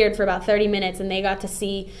clouds cleared for about 30 minutes, and they got to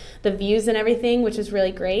see the views and everything, which was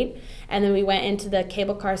really great. And then we went into the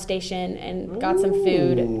cable car station and got some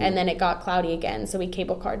food, and then it got cloudy again, so we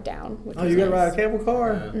cable carred down. You got to ride a cable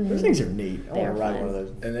car? Yeah. Those things are neat. I want to ride one of those.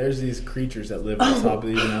 And there's these creatures that live on top of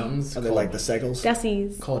these mountains. Are they like the Segals?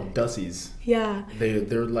 Dussies. Called Dussies. Yeah.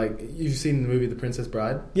 They're like, you've seen the movie The Princess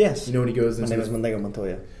Bride? Yes. You know when he goes into... My name is Mandego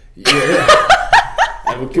Montoya. Yeah.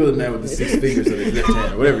 I will kill the man with the 6 fingers of his left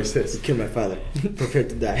hand, or whatever he says. Kill my father. Prepare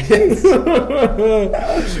to die.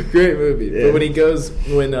 Great movie. Yeah. But when he goes,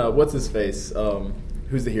 what's his face?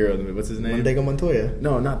 Who's the hero of the movie? What's his name? Mandego Montoya.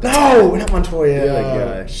 No, not that. No, not Montoya. The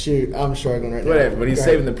other guy. Shoot, I'm struggling right now. Whatever. When he's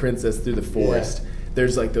saving the princess through the forest,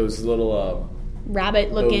 there's like those little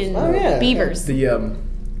rabbit-looking beavers.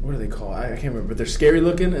 What are they called? I can't remember. But they're scary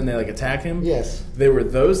looking, and they like attack him. Yes. They were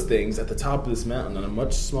those things at the top of this mountain on a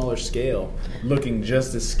much smaller scale, looking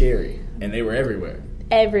just as scary, and they were everywhere.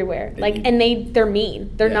 Everywhere, they're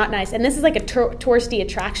mean. They're not nice, and this is like a touristy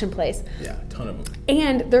attraction place. Yeah, a ton of them.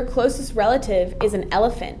 And their closest relative is an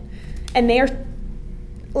elephant, and they are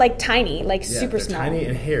like tiny, like super small. Tiny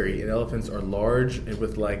and hairy, and elephants are large and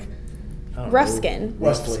with like rough skin.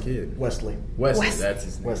 Wesley. That's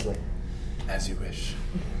his name. Wesley. As you wish.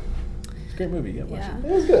 It's a great movie. You gotta watch it.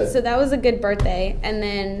 It was good. So that was a good birthday, and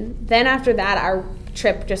then after that, our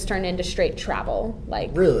trip just turned into straight travel, like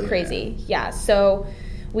really crazy. Yeah. So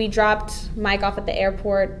we dropped Mike off at the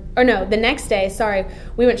airport. Or no, the next day. Sorry,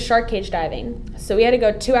 we went shark cage diving. So we had to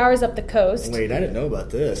go 2 hours up the coast. Wait, I didn't know about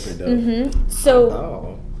this.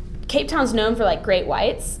 So Cape Town's known for like great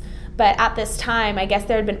whites. But at this time, I guess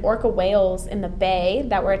there had been orca whales in the bay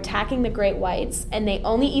that were attacking the great whites, and they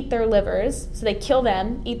only eat their livers. So they kill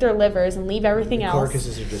them, eat their livers, and leave everything else.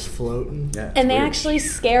 Carcasses are just floating. Yeah, and they actually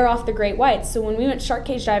scare off the great whites. So when we went shark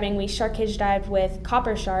cage diving, we shark cage dived with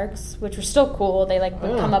copper sharks, which were still cool. They would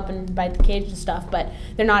come up and bite the cage and stuff, but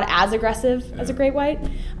they're not as aggressive as a great white.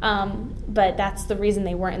 But that's the reason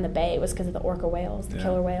they weren't in the bay, was because of the orca whales, the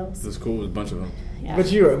killer whales. It was cool with a bunch of them. Yeah.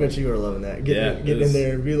 But you were loving that. Getting in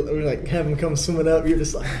there and like have them come swimming up. You're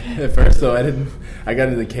just like. At first, though, I got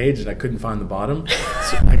in the cage and I couldn't find the bottom.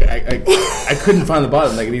 So I couldn't find the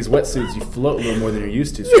bottom. Like in these wetsuits, you float a little more than you're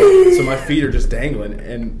used to. So my feet are just dangling,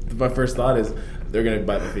 and my first thought is, they're gonna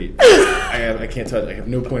bite my feet. I can't touch. I have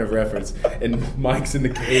no point of reference. And Mike's in the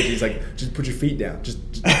cage. He's like, "Just put your feet down.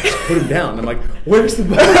 Just put them down." And I'm like, "Where's the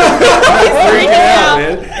bottom?" I'm freaking out,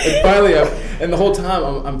 man. And finally, and the whole time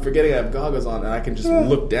I'm forgetting I have goggles on, and I can just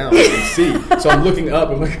look down and see. So I'm looking up.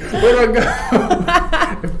 I'm like, "Where do I go?"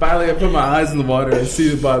 And finally, I put my eyes in the water and see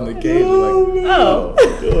the bottom of the cage. I'm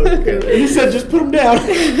like, He said, "Just put them down."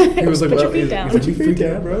 He was like, Put your feet down. Put your feet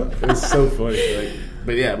down, bro. It was so funny. Like,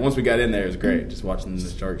 But yeah, once we got in there, it was great. Just watching the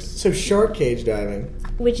sharks. So shark cage diving.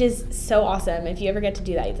 Which is so awesome. If you ever get to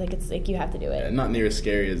do that, it's like you have to do it. Yeah, not near as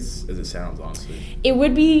scary as it sounds, honestly. It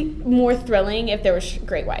would be more thrilling if there were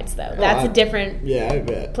great whites, though. That's a different I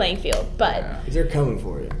bet. playing field. But Yeah. They're coming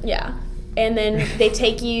for you. yeah. And then they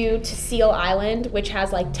take you to Seal Island, which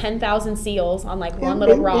has like 10,000 seals on like one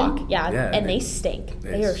little rock. Yeah, Yeah, and they stink.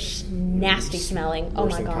 They are nasty smelling. Oh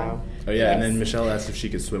Worse my than god. Kyle. Oh yeah, and Yes. then Michelle asked if she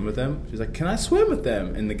could swim with them. She's like, "Can I swim with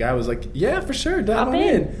them?" And the guy was like, "Yeah, for sure, dive Hop on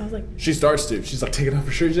in. in." I was like, She starts to. She's like, "Take it off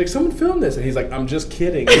for sure." She's like, "Someone film this," and he's like, "I'm just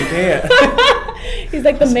kidding. You can't." he's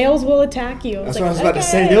like, the males will attack you. That's what I was about to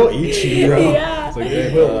say. They'll eat you, bro. Yeah. It's like, They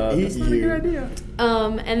 "Hey, will eat that's not a you." good idea.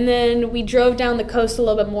 And then we drove down the coast a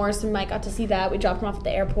little bit more, so Mike got to see that. We dropped him off at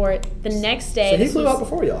the airport. The next day, So he this flew was- out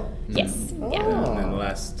before y'all. Yes. Yeah. Oh. And then the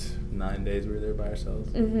last 9 days we were there by ourselves.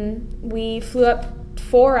 We flew up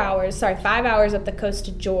 5 hours up the coast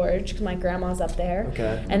to George because my grandma's up there.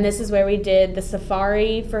 Okay. And this is where we did the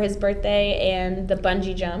safari for his birthday and the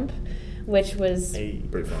bungee jump, which was Pretty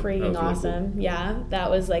fun. That freaking was really awesome. Yeah, that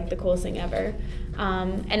was like the coolest thing ever.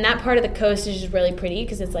 And that part of the coast is just really pretty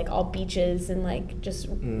because it's like all beaches and like just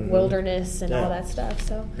wilderness and Yeah. all that stuff.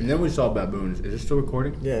 So, And then we saw baboons. Is it still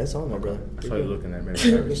recording? Yeah, it's on there, brother. I saw you looking at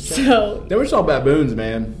me. so Then we saw baboons,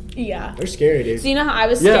 man. yeah. They're scary, dude. So you know how I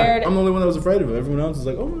was Yeah, scared? I'm the only one that was afraid of them. Everyone else is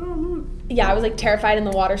like, "Oh my god, look." Yeah, I was like terrified in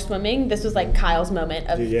the water swimming. This was like Kyle's moment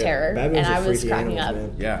of Dude, yeah. terror, Baboons and are I was freaky cracking animals,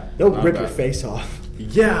 up. man. Yeah, They'll not rip bad. your face off.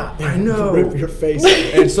 Yeah, I know. Rip your face off.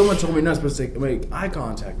 And someone told me you're not supposed to make eye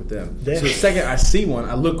contact with them. Yeah. So the second I see one,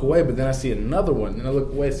 I look away, but then I see another one, and I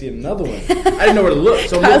look away, see another one. I didn't know where to look,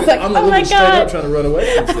 so I'm I was looking, like, I'm "Oh my looking straight God." up, trying to run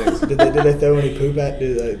away from things. Did they throw any poop at?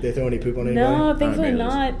 Did they throw any poop on anybody? No, thankfully I mean,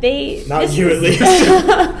 not. They Not this you, at is- least.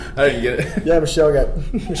 I didn't get it. Yeah, Michelle got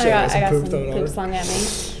I got some some poop thrown on poop her. slung at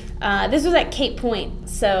me. This was at Cape Point,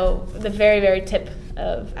 so the very, very tip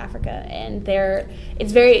of Africa, and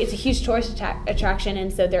it's a huge tourist attraction,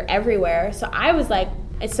 and so they're everywhere. So I was like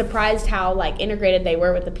surprised how like integrated they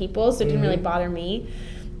were with the people, so it didn't really bother me.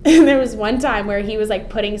 And there was one time where he was like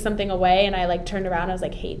putting something away, and I like turned around, and I was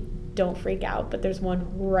like, "Hey, don't freak out, but there's one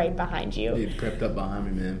right behind you." He crept up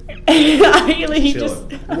behind me, man. He just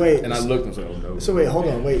Chilling. Wait. And I looked and was like, "Oh no." So wait, hold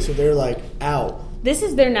on. Wait, so they're like out. this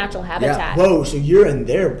is their natural habitat. Whoa, so you're in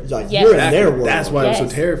their like Yes. you're in their world. That's why it was Yes.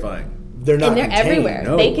 so terrifying. they're not And they're contained. everywhere.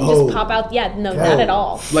 No. They can Oh. just pop out. Yeah, no, Oh. not at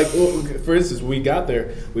all. Like, well, for instance, we got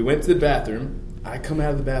there, we went to the bathroom. I come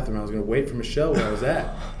out of the bathroom. I was going to wait for Michelle where I was at,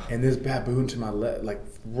 and this baboon to my left, like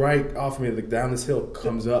right off of me, like down this hill,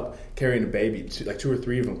 comes up carrying a baby. Like 2 or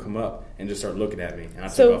 3 of them come up and just start looking at me, and I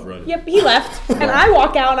took off So, running. yep, he left. And I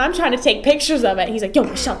walk out, and I'm trying to take pictures of it. He's like, "Yo,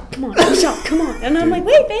 Michelle, come on, Michelle, come on." And I'm like,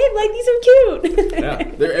 "Wait, babe, like, these are cute."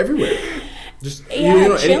 Yeah, they're everywhere. Just Yeah, you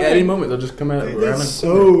know, chilling. any moment they'll just come out around That's the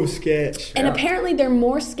corner. so sketch. And Yeah. apparently they're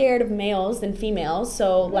more scared of males than females.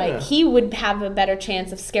 So, like, Yeah. he would have a better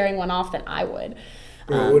chance of scaring one off than I would.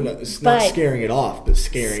 It's not but- scaring it off, but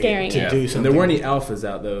scaring it to it. do And something. there weren't any alphas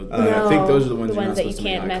out though. No. I think those are the ones, you're not that you supposed to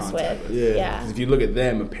make can't eye mess contact with. Yeah. Yeah. 'Cause if you look at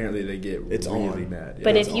them, apparently they get It's really on. mad. Yeah,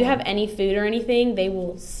 But it's if you on. have any food or anything, they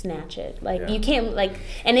will snatch it. Like, Yeah. you can't, like,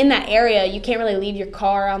 and in that area, you can't really leave your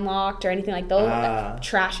car unlocked or anything like they'll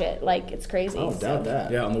trash it. Like, it's crazy. Oh, So- doubt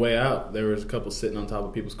that. Yeah, on the way out, there was a couple sitting on top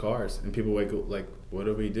of people's cars, and people wake up like, "What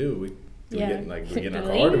do we do? We Yeah. get in our Do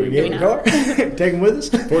car? Do we we We Do get in we the car? Take them with us?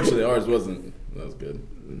 Fortunately, ours wasn't. That was good.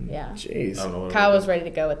 Yeah. Jeez. I don't know. What Kyle was ready to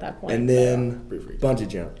go at that point. And then Pretty freaky. bungee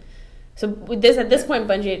jump. So with this, at this point,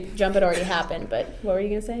 bungee jump had already happened. But what were you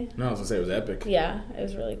gonna say? No, I was gonna say it was epic. Yeah, it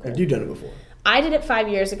was really cool. Have you done it before? I did it 5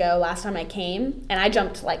 years ago. Last time I came, and I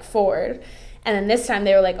jumped like forward. And then this time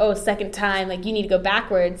they were like, "Oh, second time, like you need to go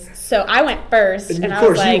backwards." So I went first, And and of I was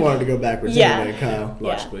course, like, you wanted to go backwards Yeah. anyway, Kyle.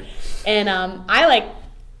 Logically. And I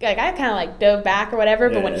I kind of like dove back or whatever,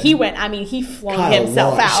 but when Yeah. he went, I mean, he flung Kyle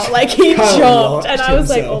himself launched. out. Like, he Kyle jumped. launched And I was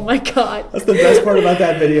like, himself. "Oh my God." That's the best part about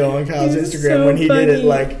that video on Kyle's It's Instagram so when he did it. funny.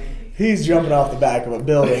 Like he's jumping off the back of a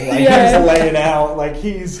building, like Yeah. he's laying out, like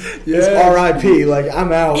it's Yes. R.I.P. Like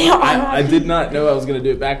I'm out. I did not know I was gonna do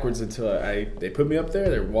it backwards until they put me up there.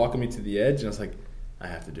 They're walking me to the edge, and I was like, I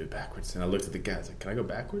have to do it backwards. And I looked at the guy. I was like, "Can I go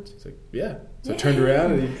backwards?" He's like, "Yeah." So I turned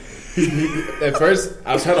around, and he at first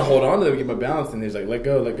I was trying to hold on to them to get my balance, and he's like, "Let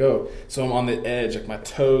go, let go." So I'm on the edge, like my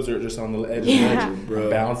toes are just on the edge Yeah. of the edge,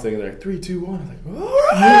 balancing. And they're like 3, 2, 1. I'm like,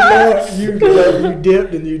 "Oh!" You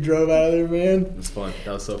dipped and you drove out of there, man. It was fun.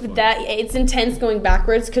 That was so fun. That it's intense going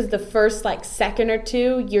backwards because the first like second or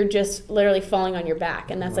two you're just literally falling on your back,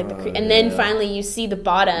 and that's like and then yeah. finally you see the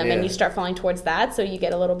bottom Yeah. and you start falling towards that, so you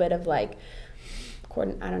get a little bit of like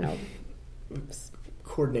I don't know,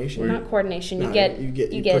 coordination. Not coordination. No, you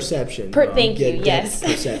get perception. Thank you. Get Yes.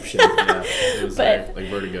 perception. Yeah, it was But- like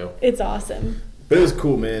vertigo. It's awesome. But it was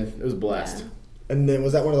cool, man. It was a blast. Yeah. And then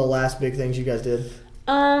was that one of the last big things you guys did?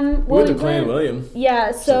 Well, We went to Clan William.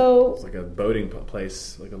 Yeah, so It's like a boating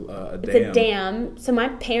place, like a it's dam. a dam. So my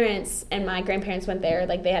parents and my grandparents went there.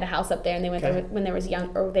 Like they had a house up there, and they went Okay. there when they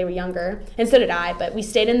were younger, and so did I. But we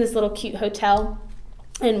stayed in this little cute hotel,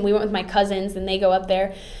 and we went with my cousins, and they go up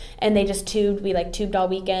there, and they just tubed. We like tubed all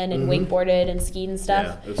weekend and wakeboarded and skied and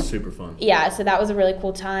stuff. Yeah, it was super fun. Yeah, so that was a really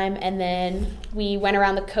cool time. And then we went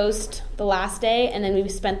around the coast the last day, and then we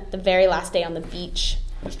spent the very last day on the beach.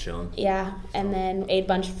 Just chilling. Yeah, and then ate a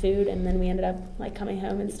bunch of food, and then we ended up like coming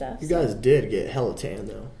home and stuff. You So, guys did get hella tan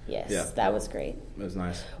though. yes, Yeah. that was great. It was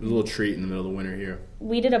nice. It was a little treat in the middle of the winter here.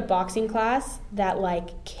 We did a boxing class that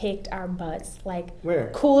like kicked our butts. Like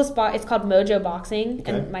Where? coolest it's called Mojo Boxing,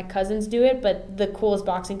 Okay. and my cousins do it. But the coolest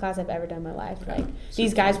boxing class I've ever done in my life. Like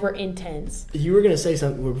these guys were intense. You were gonna say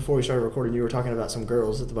something before we started recording. You were talking about some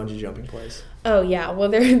girls at the bungee jumping place. Oh yeah, well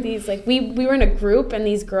there are these like we were in a group, and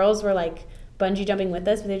these girls were like bungee jumping with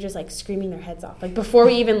us, but they're just like screaming their heads off like before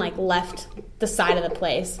we even like left the side of the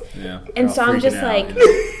place. Yeah. And They're so all I'm just freaking out, like,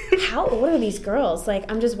 you know? how old are these girls?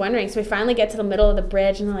 Like, I'm just wondering. So we finally get to the middle of the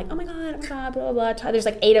bridge, and they're like, oh my God, blah, blah, blah. There's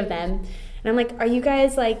like 8 of them. And I'm like, are you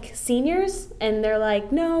guys like seniors? And they're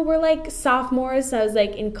like, no, we're like sophomores. So I was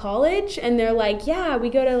like, in college? And they're like, yeah, we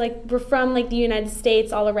go to like, we're from like the United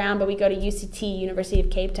States all around, but we go to UCT, University of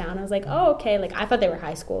Cape Town. I was like, oh, okay. Like, I thought they were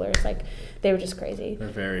high schoolers. Like, they were just crazy. They're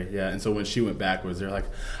very, yeah. And so when she went backwards, they're like,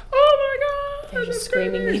 oh my God. They're just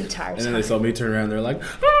screaming the entire And then time. they saw me turn around, they're like,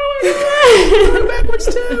 oh my God, I'm backwards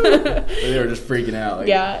too. They were just freaking out. Like,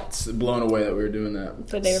 Yeah. blown away that we were doing that.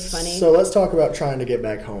 But they were funny. So let's talk about trying to get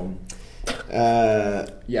back home.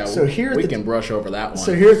 Yeah, So here at we the- can brush over that one.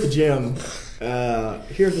 So here at the gym,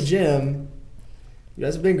 you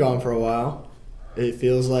guys have been gone for a while. It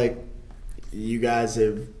feels like you guys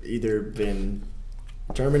have either been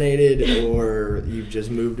terminated or you've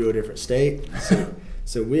just moved to a different state.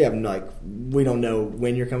 So we have we don't know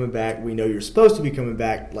when you're coming back. We know you're supposed to be coming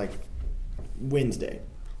back like Wednesday.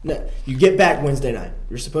 No, you get back Wednesday night.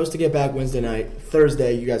 You're supposed to get back Wednesday night.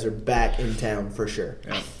 Thursday, you guys are back in town for sure.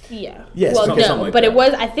 Yeah. Yeah. Yes, Well, something no, like but that. it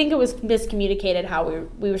was. I think it was miscommunicated how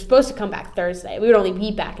we were supposed to come back Thursday. We would only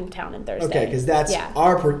be back in town on Thursday. Okay, because that's yeah.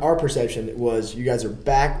 our perception was you guys are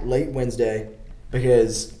back late Wednesday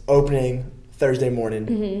because opening Thursday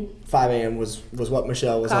morning, 5 a.m. was what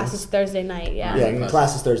Michelle was Classes Thursday night. Yeah. on. Yeah, Classes.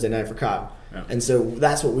 classes Thursday night for Kyle, Yeah. and so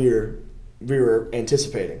that's what we were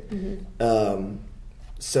anticipating.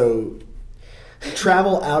 So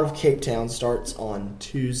travel out of Cape Town starts on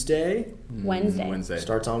Tuesday. Wednesday.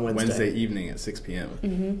 Starts on Wednesday. Wednesday evening at 6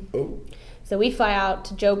 p.m. Oh, So we fly out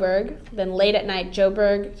to Joburg. Then late at night,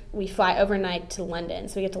 Joburg. We fly overnight to London.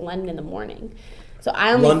 So we get to London in the morning. So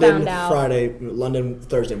I only London found out Friday, London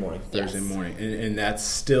Thursday morning. Thursday Yes. morning. And that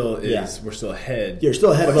still is, Yeah. we're still ahead. You're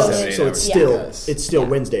still ahead of Still us, 7, 8 so it's hours. still Yeah.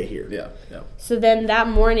 Wednesday here. Yeah, yeah. So then that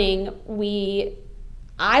morning,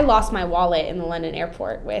 I lost my wallet in the London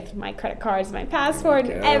airport with my credit cards, my passport, There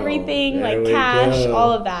we and go. everything, There like we cash, go.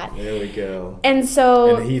 all of that. There we go. And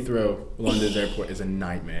so And Heathrow, London's airport, is a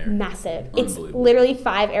nightmare. massive. It's Unbelievable. literally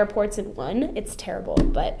 5 airports in one. It's terrible,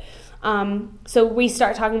 but so we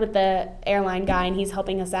start talking with the airline guy, and he's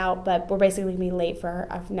helping us out. But we're basically gonna be late for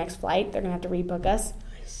our next flight. They're gonna have to rebook us.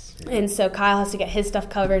 And so Kyle has to get his stuff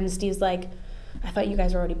covered, and Steve's like, "I thought you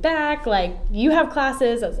guys were already back. Like, you have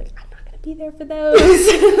classes." I was like, "I'm not gonna be there for those."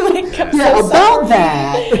 Like, I'm so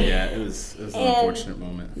sorry. Yeah, it was an And- unfortunate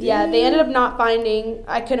moment. Yeah, they ended up not finding.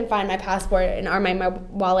 I couldn't find my passport or my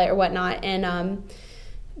wallet or whatnot, and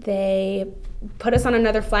they put us on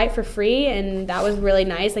another flight for free, and that was really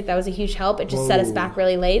nice. Like, that was a huge help. It just set us Whoa. back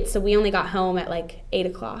really late, so we only got home at like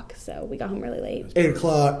 8:00. So we got home really late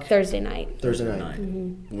 8:00 Thursday night. Thursday night.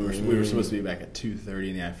 Night. We were supposed to be back at 2:30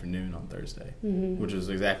 in the afternoon on Thursday, which was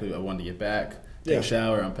exactly what I wanted to get back. Take Yeah. a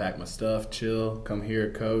shower, unpack my stuff, chill, come here,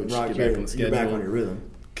 coach, Rock get your- back on the schedule. You're back on your rhythm.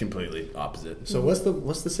 Completely opposite. So what's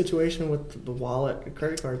the situation with the wallet,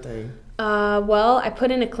 credit card thing? Well, I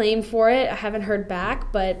put in a claim for it. I haven't heard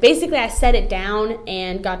back, but basically I set it down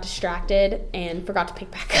and got distracted and forgot to pick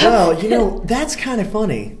back up. Well, you know that's kind of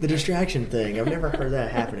funny. The distraction thing. I've never heard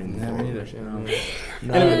that happening before. Never either, you know.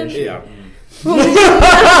 Not And an it- issue. yeah.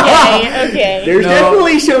 Okay. There's No.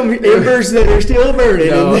 definitely some embers that are still burning.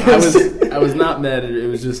 No, in this. I was not mad at it. It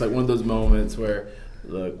was just like one of those moments where,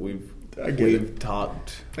 look, We've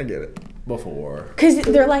talked I get it. before. Because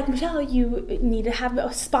they're like, Michelle, you need to have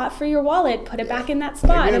a spot for your wallet. Put it back in that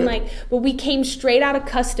spot. And I'm like, but we came straight out of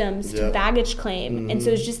customs to baggage claim. And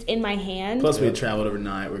so it's just in my hand. Plus, we had traveled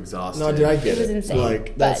overnight. We're exhausted. No, dude, I get it. It was insane. Like,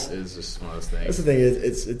 It was just one of those things. that's the thing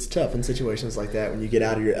is, it's tough in situations like that when you get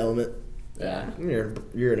out of your element. Yeah.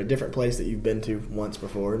 You're in a different place that you've been to once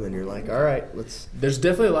before, and then you're like, all right, let's. There's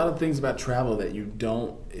definitely a lot of things about travel that you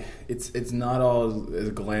don't. It's not all as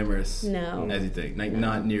glamorous as you think. Like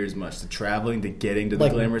not near as much. The traveling, to getting to the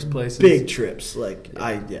glamorous places. Big trips,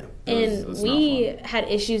 And we had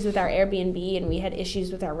issues with our Airbnb, and we had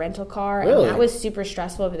issues with our rental car, Really? and that was super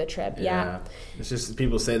stressful over the trip. Yeah. It's just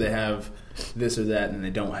people say they have this or that, and they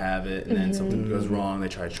don't have it, and then something goes wrong. They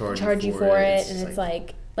try to charge you for it, and it's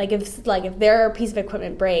like if their piece of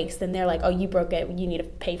equipment breaks, then they're like, oh, you broke it, you need to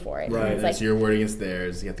pay for it. Right. And it's it's your word against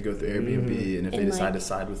theirs. You have to go through Airbnb, and if they decide to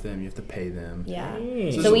side with them, you have to pay them. Yeah.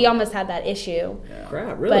 So we almost had that issue. Yeah.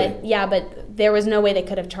 Crap, really? But there was no way they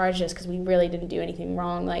could have charged us because we really didn't do anything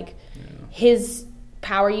wrong. Like his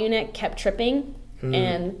power unit kept tripping,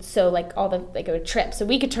 and so it would trip. So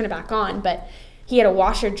we could turn it back on, but he had a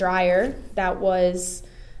washer dryer that was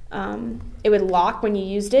it would lock when you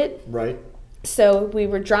used it. Right. So we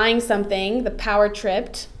were drying something, the power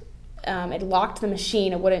tripped, it locked the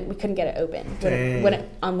machine, we couldn't get it open, wouldn't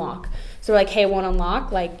unlock. So we're like, hey, it won't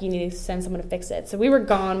unlock, like you need to send someone to fix it. So we were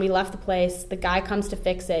gone, we left the place, the guy comes to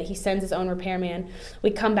fix it, he sends his own repairman,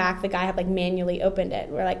 we come back, the guy had manually opened it.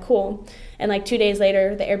 We're like, cool. And 2 days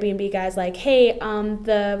later, the Airbnb guy's like, hey,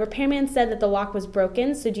 the repairman said that the lock was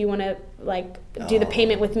broken, so do you want to do the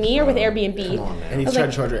payment with me or with Airbnb? Come on, man. And he's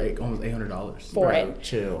trying to charge her almost $800 for it.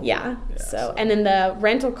 Chill. Yeah. So and then the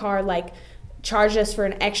rental car charged us for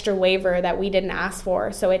an extra waiver that we didn't ask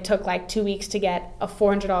for. So it took 2 weeks to get a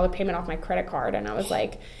 $400 payment off my credit card, and I was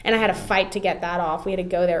and I had a fight to get that off. We had to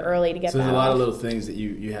go there early to get that off. So there's a lot of little things that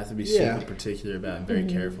you have to be super particular about and very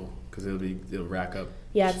careful, because it'll rack up.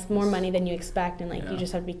 Yeah, it's more money than you expect, and you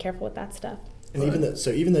just have to be careful with that stuff. And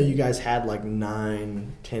even though you guys had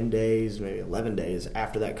 9, 10 days, maybe 11 days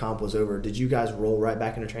after that comp was over, did you guys roll right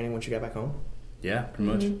back into training once you got back home? Yeah,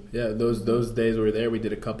 pretty much. Yeah, those days we were there, we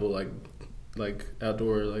did a couple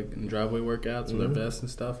outdoor and driveway workouts with our vests and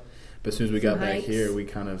stuff. But as soon as we got back here, we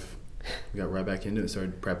got right back into it and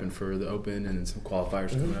started prepping for the Open and then some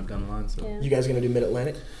qualifiers coming up down the line. So you guys gonna do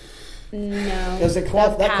Mid-Atlantic? No, that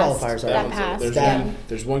qualifiers. That passed.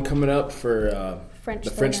 There's one coming up for French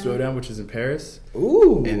Throwdown, which is in Paris.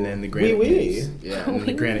 Ooh, and then the Granite Games. Yeah, and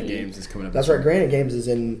the Granite Games is coming up. That's right. Granite Games is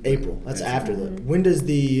in April. That's after the. When does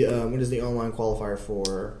the online qualifier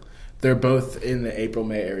for? They're both in the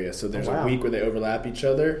April-May area, so there's a week where they overlap each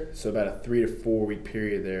other. So about a 3 to 4 week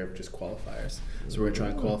period there of just qualifiers. So we're gonna try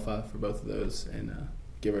and qualify for both of those and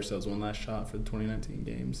give ourselves one last shot for the 2019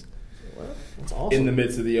 games. Wow, that's awesome. In the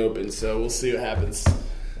midst of the Open, so we'll see what happens.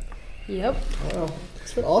 Yep. Well,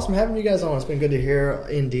 it's been awesome having you guys on. It's been good to hear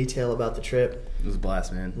in detail about the trip. It was a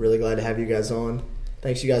blast, man. Really glad to have you guys on.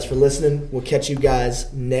 Thanks, you guys, for listening. We'll catch you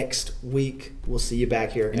guys next week. We'll see you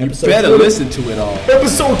back here. And you better listen to it all.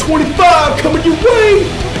 Episode 25 coming your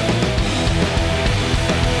way.